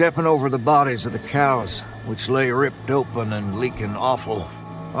 Stepping over the bodies of the cows, which lay ripped open and leaking awful,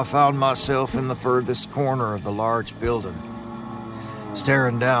 I found myself in the furthest corner of the large building,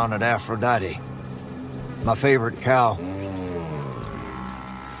 staring down at Aphrodite, my favorite cow.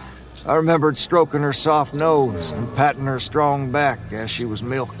 I remembered stroking her soft nose and patting her strong back as she was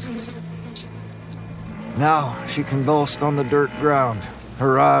milked. Now she convulsed on the dirt ground,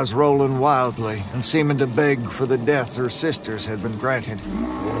 her eyes rolling wildly and seeming to beg for the death her sisters had been granted.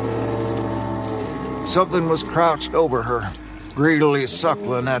 Something was crouched over her, greedily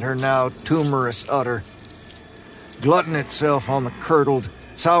suckling at her now tumorous udder, glutting itself on the curdled,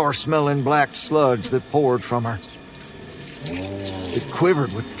 sour-smelling black sludge that poured from her. It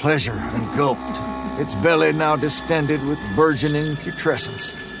quivered with pleasure and gulped, its belly now distended with burgeoning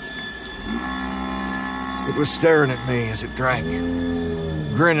putrescence. It was staring at me as it drank,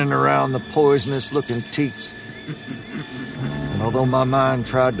 grinning around the poisonous-looking teats. And although my mind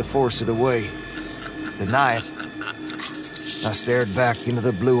tried to force it away, deny it, I stared back into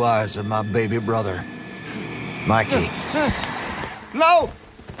the blue eyes of my baby brother, Mikey. No!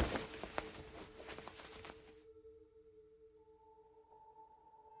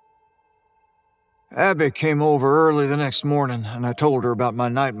 Abby came over early the next morning, and I told her about my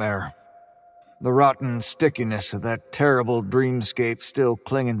nightmare. The rotten stickiness of that terrible dreamscape still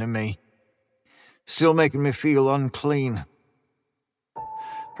clinging to me, still making me feel unclean.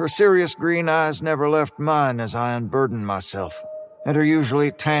 Her serious green eyes never left mine as I unburdened myself, and her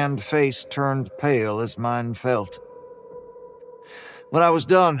usually tanned face turned pale as mine felt. When I was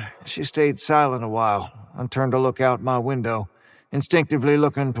done, she stayed silent a while and turned to look out my window, instinctively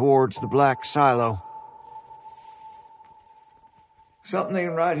looking towards the black silo. Something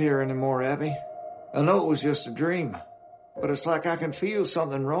ain't right here anymore, Abby. I know it was just a dream, but it's like I can feel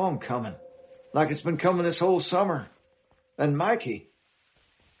something wrong coming. Like it's been coming this whole summer. And Mikey.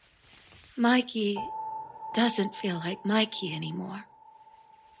 Mikey doesn't feel like Mikey anymore.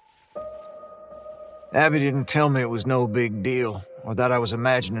 Abby didn't tell me it was no big deal, or that I was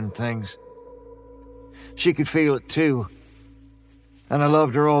imagining things. She could feel it too. and I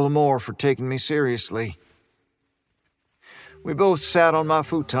loved her all the more for taking me seriously. We both sat on my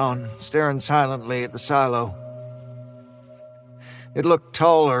futon, staring silently at the silo. It looked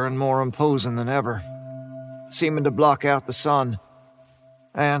taller and more imposing than ever, seeming to block out the sun,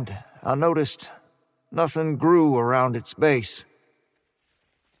 and I noticed nothing grew around its base.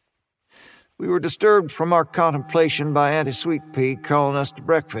 We were disturbed from our contemplation by Auntie Sweet Pea calling us to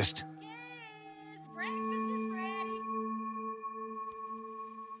breakfast.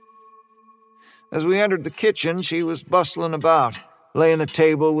 As we entered the kitchen, she was bustling about, laying the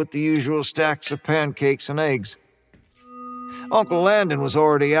table with the usual stacks of pancakes and eggs. Uncle Landon was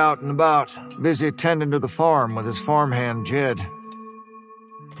already out and about, busy attending to the farm with his farmhand Jed.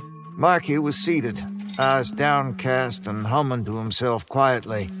 Mikey was seated, eyes downcast and humming to himself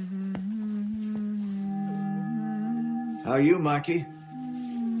quietly. "How are you, Mikey?"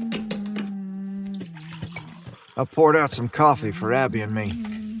 I poured out some coffee for Abby and me.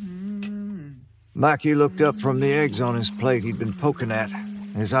 Mikey looked up from the eggs on his plate he'd been poking at,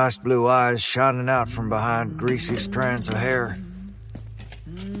 his ice blue eyes shining out from behind greasy strands of hair.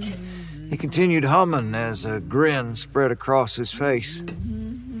 He continued humming as a grin spread across his face.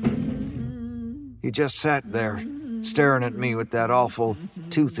 He just sat there, staring at me with that awful,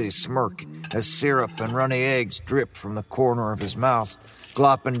 toothy smirk as syrup and runny eggs dripped from the corner of his mouth,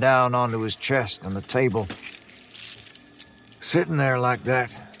 glopping down onto his chest and the table. Sitting there like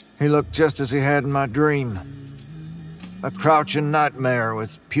that, he looked just as he had in my dream. A crouching nightmare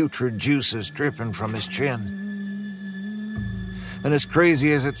with putrid juices dripping from his chin. And as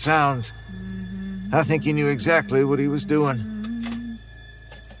crazy as it sounds, I think he knew exactly what he was doing.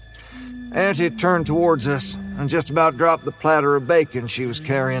 Auntie turned towards us and just about dropped the platter of bacon she was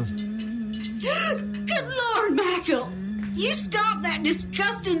carrying. Good Lord, Michael! You stop that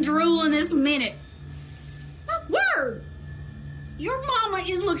disgusting drooling this minute. My word! Your mama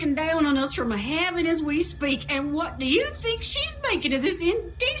is looking down on us from heaven as we speak, and what do you think she's making of this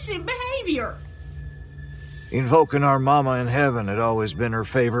indecent behavior? Invoking our mama in heaven had always been her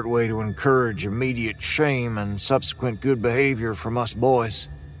favorite way to encourage immediate shame and subsequent good behavior from us boys.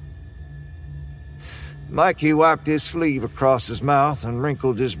 Mikey wiped his sleeve across his mouth and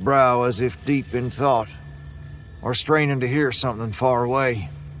wrinkled his brow as if deep in thought, or straining to hear something far away.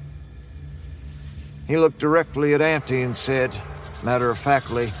 He looked directly at Auntie and said,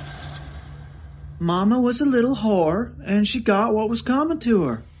 matter-of-factly, Mama was a little whore, and she got what was coming to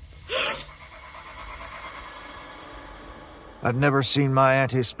her. I'd never seen my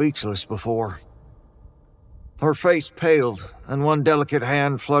auntie speechless before. Her face paled, and one delicate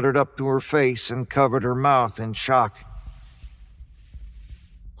hand fluttered up to her face and covered her mouth in shock.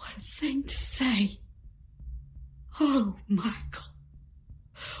 What a thing to say. Oh, Michael.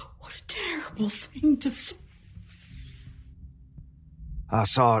 What a terrible thing to say. I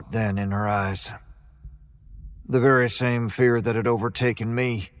saw it then in her eyes. The very same fear that had overtaken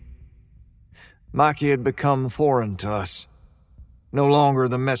me. Mikey had become foreign to us. No longer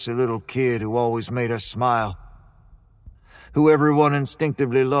the messy little kid who always made us smile. Who everyone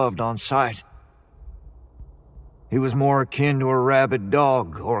instinctively loved on sight. He was more akin to a rabid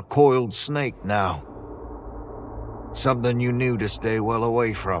dog or a coiled snake now. Something you knew to stay well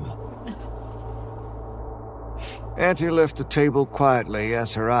away from. Auntie left the table quietly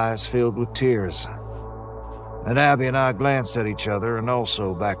as her eyes filled with tears. And Abby and I glanced at each other and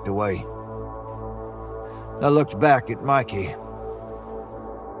also backed away. I looked back at Mikey.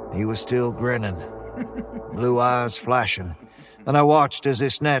 He was still grinning, blue eyes flashing, and I watched as he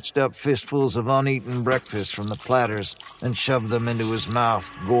snatched up fistfuls of uneaten breakfast from the platters and shoved them into his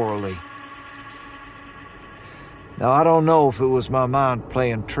mouth gorily. Now, I don't know if it was my mind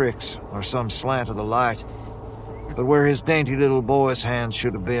playing tricks or some slant of the light, but where his dainty little boy's hands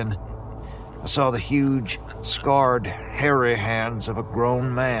should have been, I saw the huge, scarred, hairy hands of a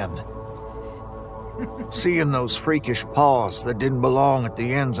grown man. Seeing those freakish paws that didn't belong at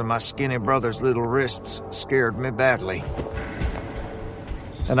the ends of my skinny brother's little wrists scared me badly.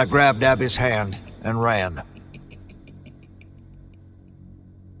 And I grabbed Abby's hand and ran.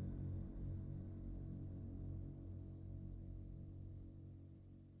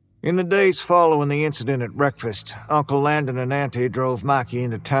 In the days following the incident at breakfast, Uncle Landon and Auntie drove Mikey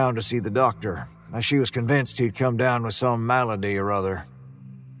into town to see the doctor, as she was convinced he'd come down with some malady or other.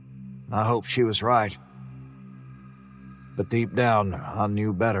 I hoped she was right. But deep down, I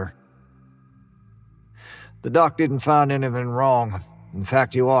knew better. The doc didn't find anything wrong. In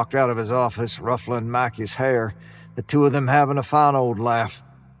fact, he walked out of his office, ruffling Mikey's hair, the two of them having a fine old laugh.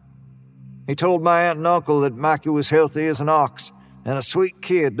 He told my aunt and uncle that Mikey was healthy as an ox, and a sweet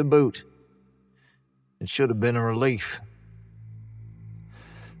kid to boot. It should have been a relief.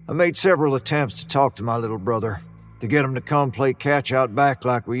 I made several attempts to talk to my little brother, to get him to come play catch out back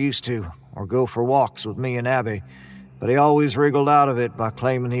like we used to, or go for walks with me and Abby, but he always wriggled out of it by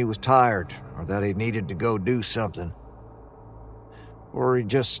claiming he was tired, or that he needed to go do something. Or he'd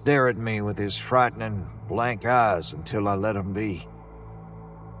just stare at me with his frightening, blank eyes until I let him be.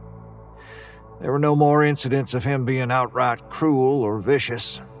 There were no more incidents of him being outright cruel or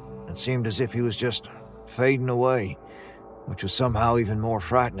vicious. It seemed as if he was just fading away, which was somehow even more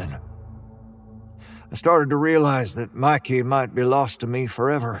frightening. I started to realize that Mikey might be lost to me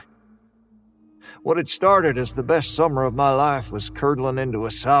forever. What had started as the best summer of my life was curdling into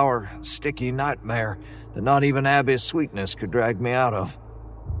a sour, sticky nightmare that not even Abby's sweetness could drag me out of.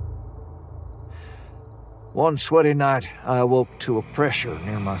 One sweaty night, I awoke to a pressure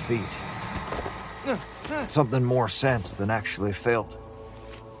near my feet. Something more sensed than actually felt.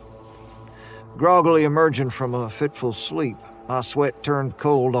 Groggily emerging from a fitful sleep, my sweat turned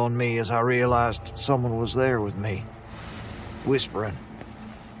cold on me as I realized someone was there with me, whispering.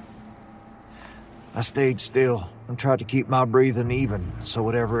 I stayed still and tried to keep my breathing even so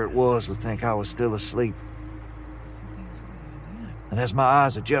whatever it was would think I was still asleep. And as my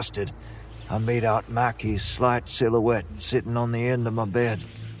eyes adjusted, I made out Mikey's slight silhouette sitting on the end of my bed.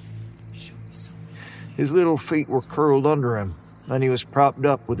 His little feet were curled under him, and he was propped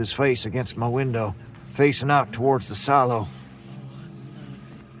up with his face against my window, facing out towards the silo.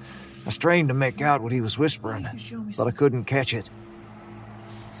 I strained to make out what he was whispering, but I couldn't catch it.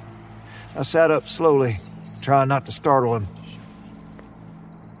 I sat up slowly, trying not to startle him.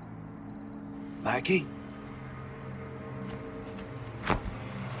 Mikey?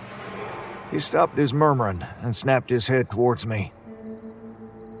 He stopped his murmuring and snapped his head towards me.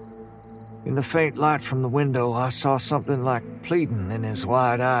 In the faint light from the window, I saw something like pleading in his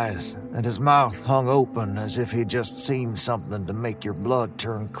wide eyes, and his mouth hung open as if he'd just seen something to make your blood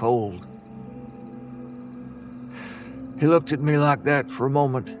turn cold. He looked at me like that for a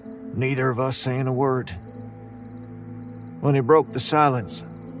moment, neither of us saying a word. When he broke the silence,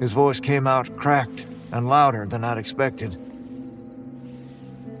 his voice came out cracked and louder than I'd expected.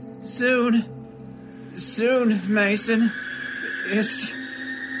 Soon, Mason. It's...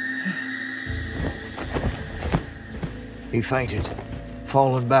 He fainted,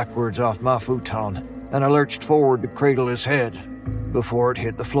 falling backwards off my futon, and I lurched forward to cradle his head before it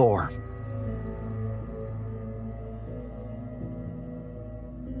hit the floor.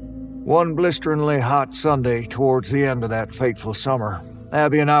 One blisteringly hot Sunday towards the end of that fateful summer,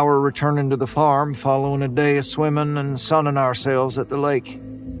 Abby and I were returning to the farm following a day of swimming and sunning ourselves at the lake.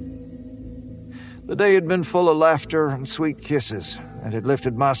 The day had been full of laughter and sweet kisses, and had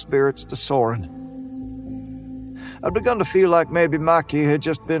lifted my spirits to soaring. I'd begun to feel like maybe Mikey had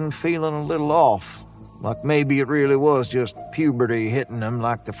just been feeling a little off, like maybe it really was just puberty hitting him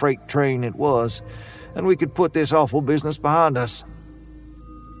like the freight train it was, and we could put this awful business behind us.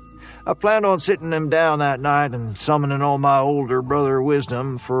 I planned on sitting him down that night and summoning all my older brother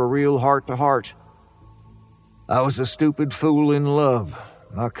wisdom for a real heart-to-heart. I was a stupid fool in love,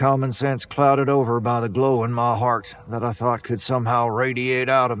 my common sense clouded over by the glow in my heart that I thought could somehow radiate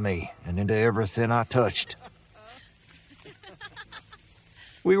out of me and into everything I touched.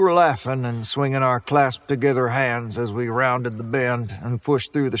 We were laughing and swinging our clasped-together hands as we rounded the bend and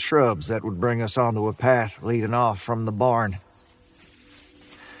pushed through the shrubs that would bring us onto a path leading off from the barn.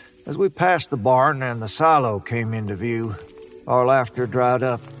 As we passed the barn and the silo came into view, our laughter dried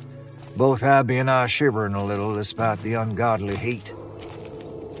up, both Abby and I shivering a little despite the ungodly heat.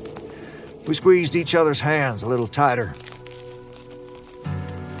 We squeezed each other's hands a little tighter.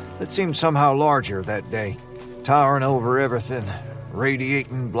 It seemed somehow larger that day, towering over everything,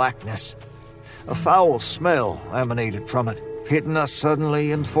 radiating blackness. A foul smell emanated from it, hitting us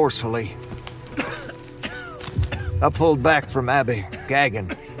suddenly and forcefully. I pulled back from Abby, gagging,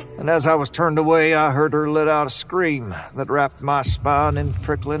 and as I was turned away, I heard her let out a scream that wrapped my spine in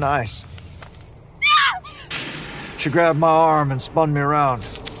prickling ice. She grabbed my arm and spun me around,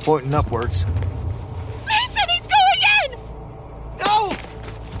 pointing upwards. Mason, he's going in! No!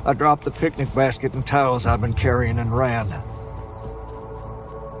 I dropped the picnic basket and towels I'd been carrying and ran.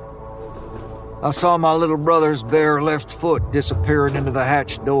 I saw my little brother's bare left foot disappearing into the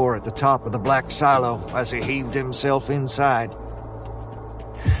hatch door at the top of the black silo as he heaved himself inside.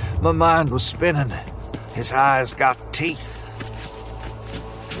 My mind was spinning. His eyes got teeth.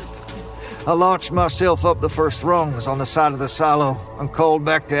 I launched myself up the first rungs on the side of the silo and called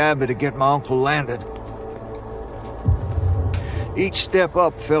back to Abby to get my uncle landed. Each step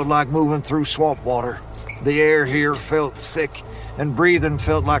up felt like moving through swamp water. The air here felt thick, and breathing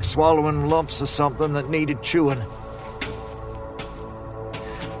felt like swallowing lumps of something that needed chewing.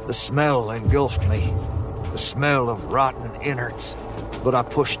 The smell engulfed me, the smell of rotten innards, but I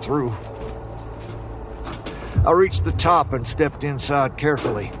pushed through. I reached the top and stepped inside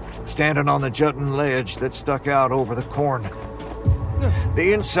carefully, standing on the jutting ledge that stuck out over the corn.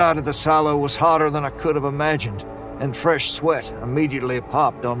 The inside of the silo was hotter than I could have imagined, and fresh sweat immediately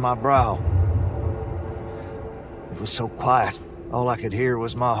popped on my brow. It was so quiet, all I could hear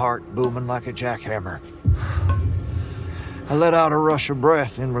was my heart booming like a jackhammer. I let out a rush of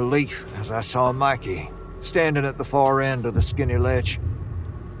breath in relief as I saw Mikey, standing at the far end of the skinny ledge.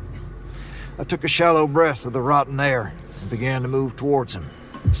 I took a shallow breath of the rotten air and began to move towards him,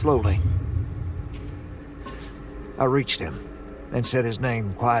 slowly. I reached him and said his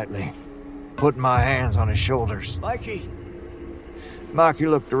name quietly, putting my hands on his shoulders. Mikey! Mikey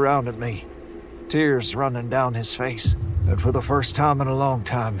looked around at me, tears running down his face. And for the first time in a long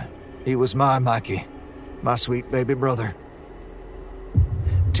time, he was my Mikey, my sweet baby brother.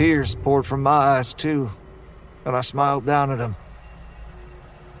 Tears poured from my eyes, too, and I smiled down at him.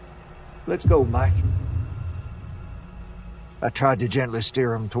 Let's go, Mike. I tried to gently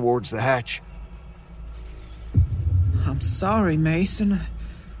steer him towards the hatch. I'm sorry, Mason.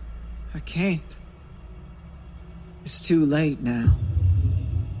 I can't. It's too late now.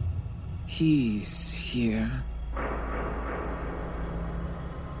 He's here.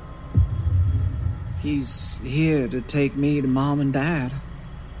 He's here to take me to Mom and Dad.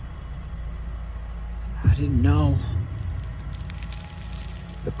 I didn't know.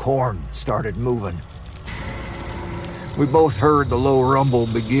 The corn started moving. We both heard the low rumble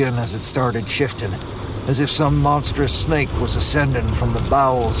begin as it started shifting, as if some monstrous snake was ascending from the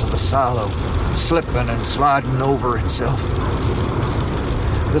bowels of the silo, slipping and sliding over itself.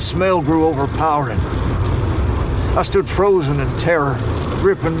 The smell grew overpowering. I stood frozen in terror,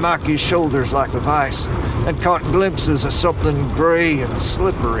 gripping Mikey's shoulders like a vice, and caught glimpses of something gray and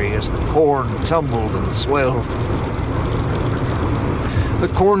slippery as the corn tumbled and swelled.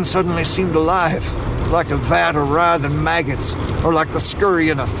 The corn suddenly seemed alive, like a vat of writhing maggots, or like the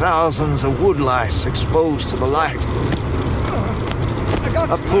scurrying of thousands of woodlice exposed to the light.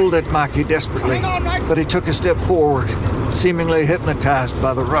 I pulled at Mikey desperately, but he took a step forward, seemingly hypnotized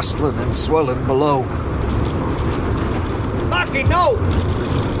by the rustling and swelling below. Mikey, no!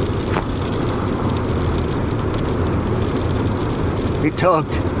 He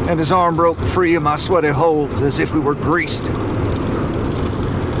tugged, and his arm broke free of my sweaty hold as if we were greased.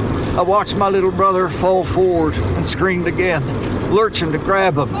 I watched my little brother fall forward and screamed again, lurching to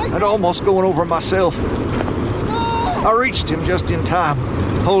grab him and almost going over myself. I reached him just in time,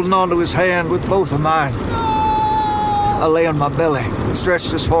 holding onto his hand with both of mine. I lay on my belly,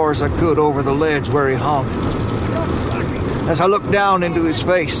 stretched as far as I could over the ledge where he hung. As I looked down into his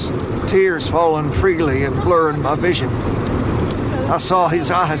face, tears falling freely and blurring my vision, I saw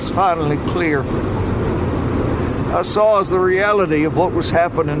his eyes finally clear. I saw as the reality of what was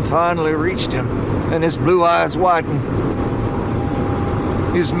happening finally reached him, and his blue eyes widened.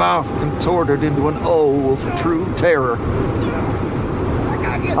 His mouth contorted into an O of true terror.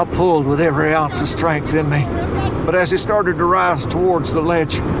 I pulled with every ounce of strength in me, but as he started to rise towards the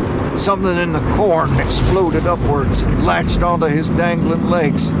ledge, something in the corn exploded upwards and latched onto his dangling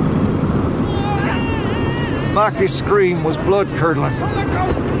legs. Mikey's scream was blood-curdling.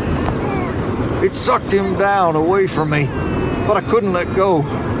 It sucked him down away from me, but I couldn't let go,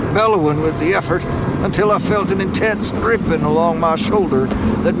 bellowing with the effort until I felt an intense gripping along my shoulder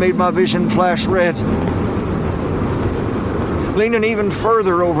that made my vision flash red. Leaning even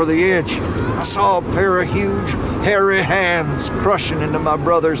further over the edge, I saw a pair of huge, hairy hands crushing into my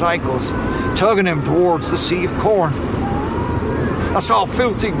brother's ankles, tugging him towards the sea of corn. I saw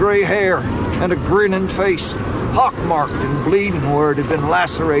filthy gray hair and a grinning face, pockmarked and bleeding where it had been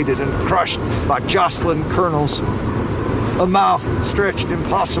lacerated and crushed by jostling kernels. A mouth stretched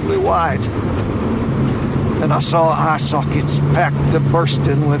impossibly wide. And I saw eye sockets packed to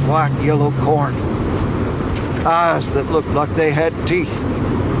bursting with white-yellow corn. Eyes that looked like they had teeth.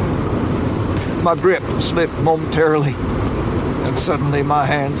 My grip slipped momentarily, and suddenly my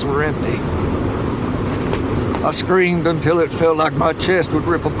hands were empty. I screamed until it felt like my chest would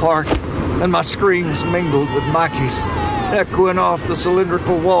rip apart, and my screams mingled with Mikey's, echoing off the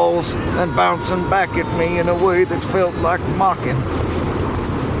cylindrical walls and bouncing back at me in a way that felt like mocking.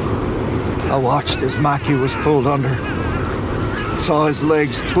 I watched as Mikey was pulled under, saw his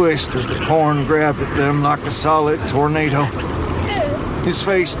legs twist as the corn grabbed at them like a solid tornado. His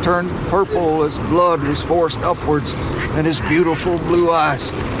face turned purple as blood was forced upwards, and his beautiful blue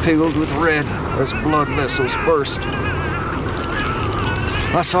eyes filled with red as blood vessels burst.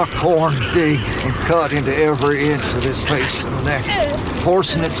 I saw corn dig and cut into every inch of his face and neck,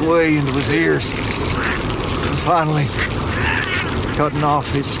 forcing its way into his ears. And finally, cutting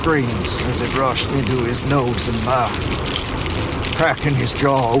off his screams as it rushed into his nose and mouth, cracking his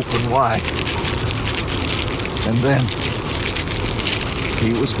jaw open wide. And then,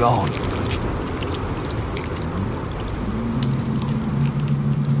 he was gone.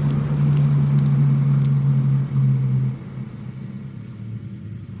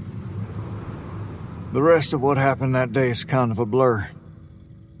 The rest of what happened that day is kind of a blur.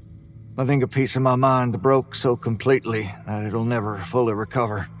 I think a piece of my mind broke so completely that it'll never fully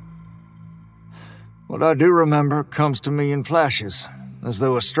recover. What I do remember comes to me in flashes, as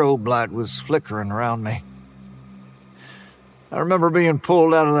though a strobe light was flickering around me. I remember being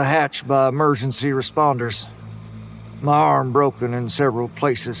pulled out of the hatch by emergency responders, my arm broken in several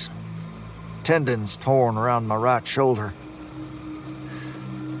places, tendons torn around my right shoulder.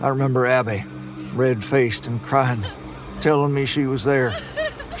 I remember Abby, red-faced and crying, telling me she was there.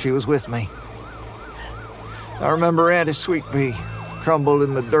 She was with me. I remember Auntie Sweetpea, crumbled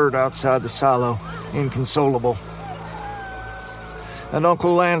in the dirt outside the silo, inconsolable. And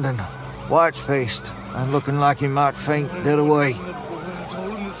Uncle Landon, white-faced and looking like he might faint dead away.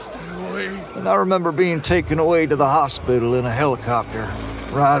 And I remember being taken away to the hospital in a helicopter,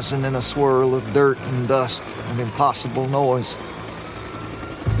 rising in a swirl of dirt and dust and impossible noise.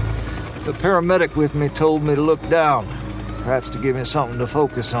 The paramedic with me told me to look down, perhaps to give me something to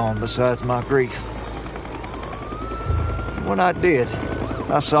focus on besides my grief. When I did,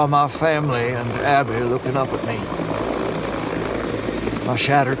 I saw my family and Abby looking up at me. My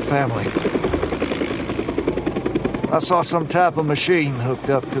shattered family. I saw some type of machine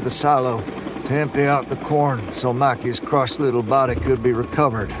hooked up to the silo to empty out the corn so Mikey's crushed little body could be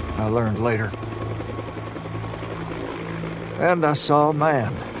recovered, I learned later. And I saw a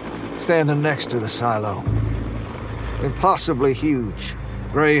man standing next to the silo. Impossibly huge,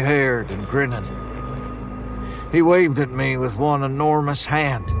 gray-haired and grinning. He waved at me with one enormous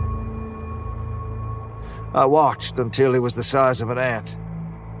hand. I watched until he was the size of an ant,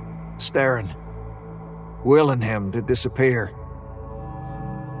 staring, willing him to disappear,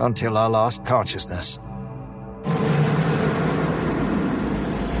 until I lost consciousness.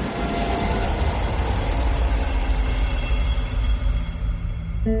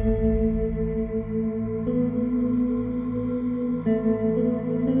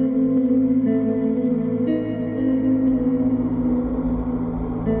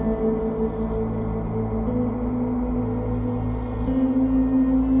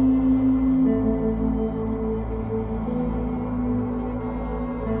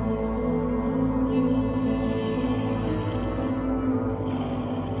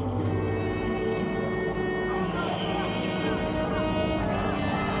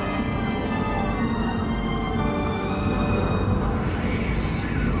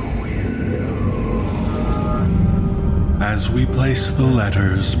 As we place the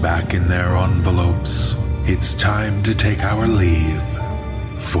letters back in their envelopes, it's time to take our leave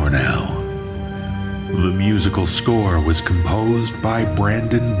for now. The musical score was composed by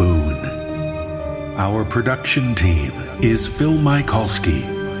Brandon Boone. Our production team is Phil Michalski,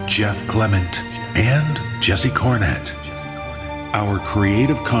 Jeff Clement, and Jesse Cornett. Our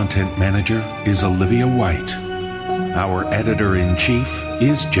creative content manager is Olivia White. Our editor-in-chief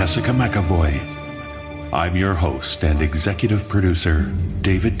is Jessica McAvoy. I'm your host and executive producer,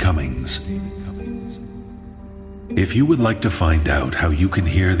 David Cummings. If you would like to find out how you can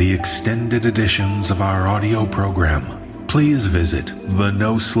hear the extended editions of our audio program, please visit the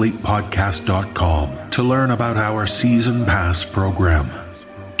NoSleepPodcast.com to learn about our Season Pass program.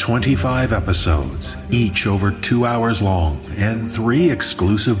 25 episodes, each over 2 hours long, and 3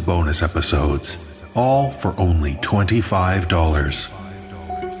 exclusive bonus episodes, all for only $25.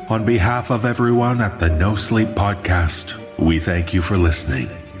 On behalf of everyone at the No Sleep Podcast, we thank you for listening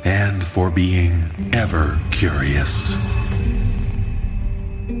and for being ever curious.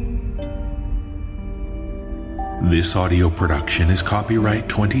 This audio production is copyright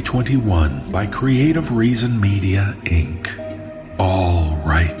 2021 by Creative Reason Media, Inc. All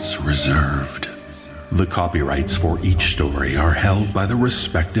rights reserved. The copyrights for each story are held by the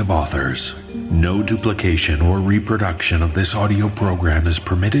respective authors. No duplication or reproduction of this audio program is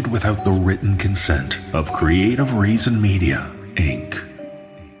permitted without the written consent of Creative Reason Media, Inc.